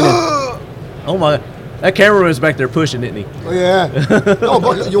there, look, boat I'm like, leaning. Oh my! That cameraman's back there pushing, isn't he? Oh, yeah. No,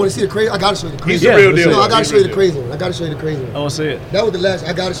 but you want to see the crazy? I got to show you the crazy He's the one. real deal. No, I got to He's show you the the real crazy one. I got to show you the crazy one. I want to see it. That was the last.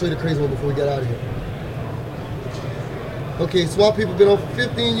 I got to show you the crazy one before we get out of here. Okay, Swamp People been on for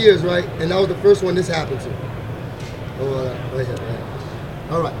 15 years, right? And that was the first one this happened to. Oh, right here,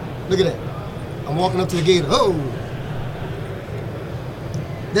 right. All right, look at that. I'm walking up to the gate. Oh,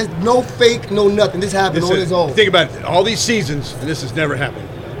 there's no fake, no nothing. This happened on its own. Think about it. All these seasons, and this has never happened.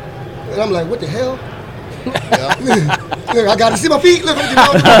 And I'm like, what the hell? Look, I got to see my feet. Look, look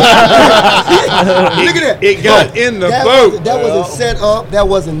at that. It got in the boat. That wasn't set up. That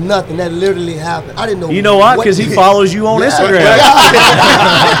wasn't nothing. That literally happened. I didn't know. You know why? Because he follows you on Instagram.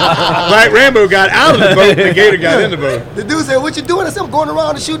 Black Rambo got out of the boat, and the gator got in the boat. The dude said, "What you doing?" I said, "I'm going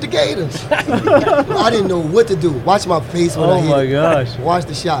around to shoot the gators." I didn't know what to do. Watch my face when I hit. Oh my gosh! Watch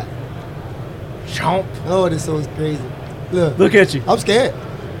the shot. Chomp. Oh, this is crazy. Look at you. I'm scared.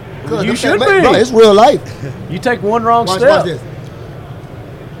 You should be. Bro, it's real life. You take one wrong step. Watch this.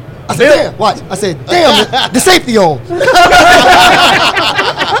 I said, damn. Watch. I said, damn, the safety on.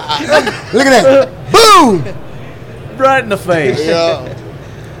 Look at that. Boom. Right in the face. Yeah.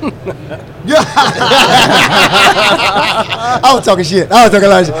 I was talking shit. I was talking a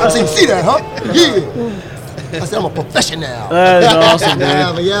lot of shit. I said, you see that, huh? Yeah. I said, I'm a professional. That is awesome,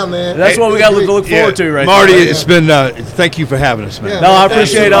 dude. Yeah, man. That's what we got to look forward to right Marty, now. it's been, thank you for having us, man. No, I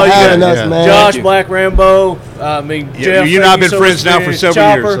appreciate all you guys. Man. Josh, Black Rambo, Jeff. You and I have been friends now for several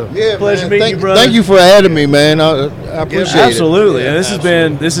years. So. Yeah, Pleasure man. meeting you, brother. Thank you for having me, man. I appreciate it. Absolutely. And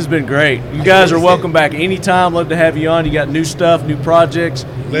this has been great. You guys are welcome back anytime. Love to have you on. You got new stuff, new projects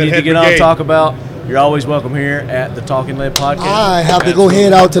you need to get on and talk about. You're always welcome here at the Talking Lead Podcast. I have to go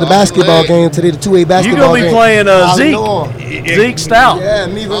head out to the basketball game today, the 2A basketball game. You're going to be playing Zeke Stout. Yeah,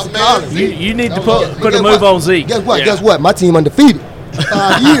 me versus Collins. You need to put a move on Zeke. Guess what? Guess what? My team undefeated.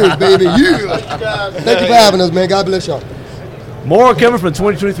 5 years, baby. Yeah. Thank you for having us, man. God bless y'all. More coming from the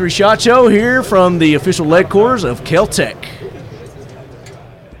 2023 SHOT Show here from the official headquarters of Kel-Tec.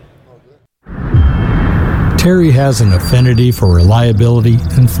 Terry has an affinity for reliability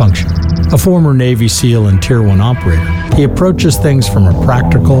and function. A former Navy SEAL and Tier 1 operator, he approaches things from a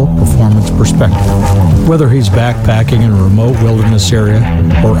practical performance perspective. Whether he's backpacking in a remote wilderness area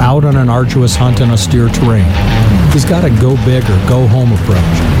or out on an arduous hunt in austere terrain, he's got a go big or go home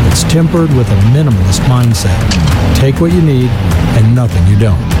approach that's tempered with a minimalist mindset. Take what you need and nothing you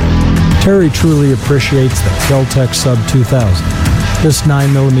don't. Terry truly appreciates the Kel-Tec Sub 2000. This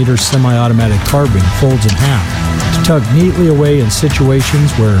 9mm semi-automatic carbine folds in half to tug neatly away in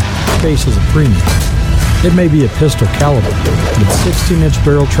situations where space is a premium. It may be a pistol caliber, but its 16-inch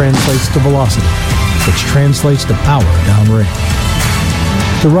barrel translates to velocity, which translates to power downrange.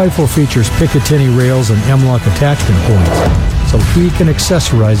 The rifle features Picatinny rails and M-LOK attachment points, so he can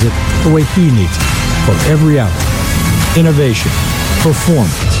accessorize it the way he needs it for every hour. Innovation,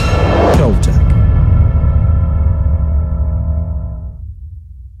 performance, Kel-Tec.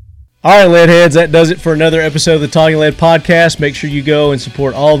 All right, Leadheads, that does it for another episode of the Talking Lead Podcast. Make sure you go and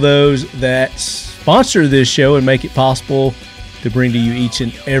support all those that sponsor this show and make it possible to bring to you each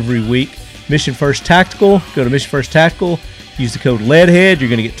and every week. Mission First Tactical. Go to Mission First Tactical. Use the code LEADHEAD. You're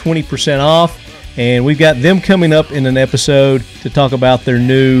going to get 20% off. And we've got them coming up in an episode to talk about their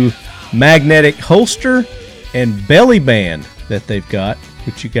new magnetic holster and belly band that they've got,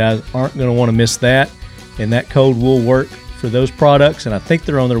 which you guys aren't going to want to miss that. And that code will work for those products, and I think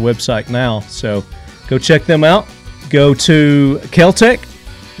they're on their website now, so go check them out. Go to Kel-Tec,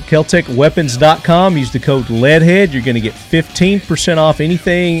 keltecweapons.com. Use the code LEADHEAD. You're going to get 15% off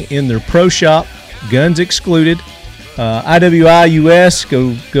anything in their pro shop, guns excluded. IWI US,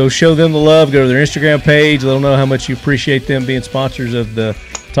 go show them the love. Go to their Instagram page. Let them know how much you appreciate them being sponsors of the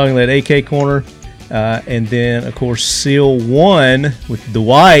Talking Lead AK Corner. And then, of course, Seal One with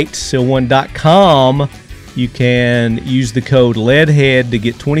Dwight, seal1.com. You can use the code LEADHEAD to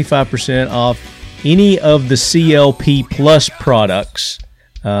get 25% off any of the CLP Plus products.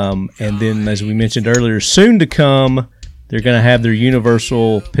 And then, as we mentioned earlier, soon to come, they're going to have their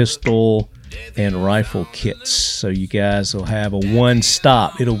universal pistol and rifle kits. So you guys will have a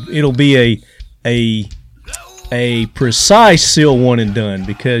one-stop. It'll be a precise Seal One and Done,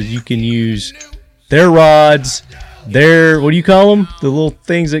 because you can use their rods, their, what do you call them? The little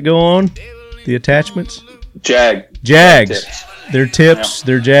things that go on, the attachments. Jags. Their tips,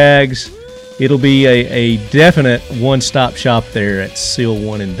 their Jags. It'll be a definite one-stop shop there at Seal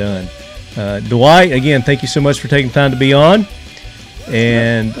One and Done. Dwight, again, thank you so much for taking time to be on.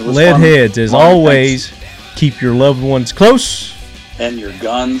 And Leadheads, as always, keep your loved ones close. And your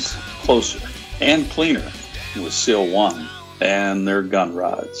guns closer and cleaner with Seal One and their gun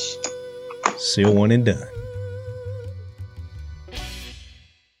rods. Seal One and Done.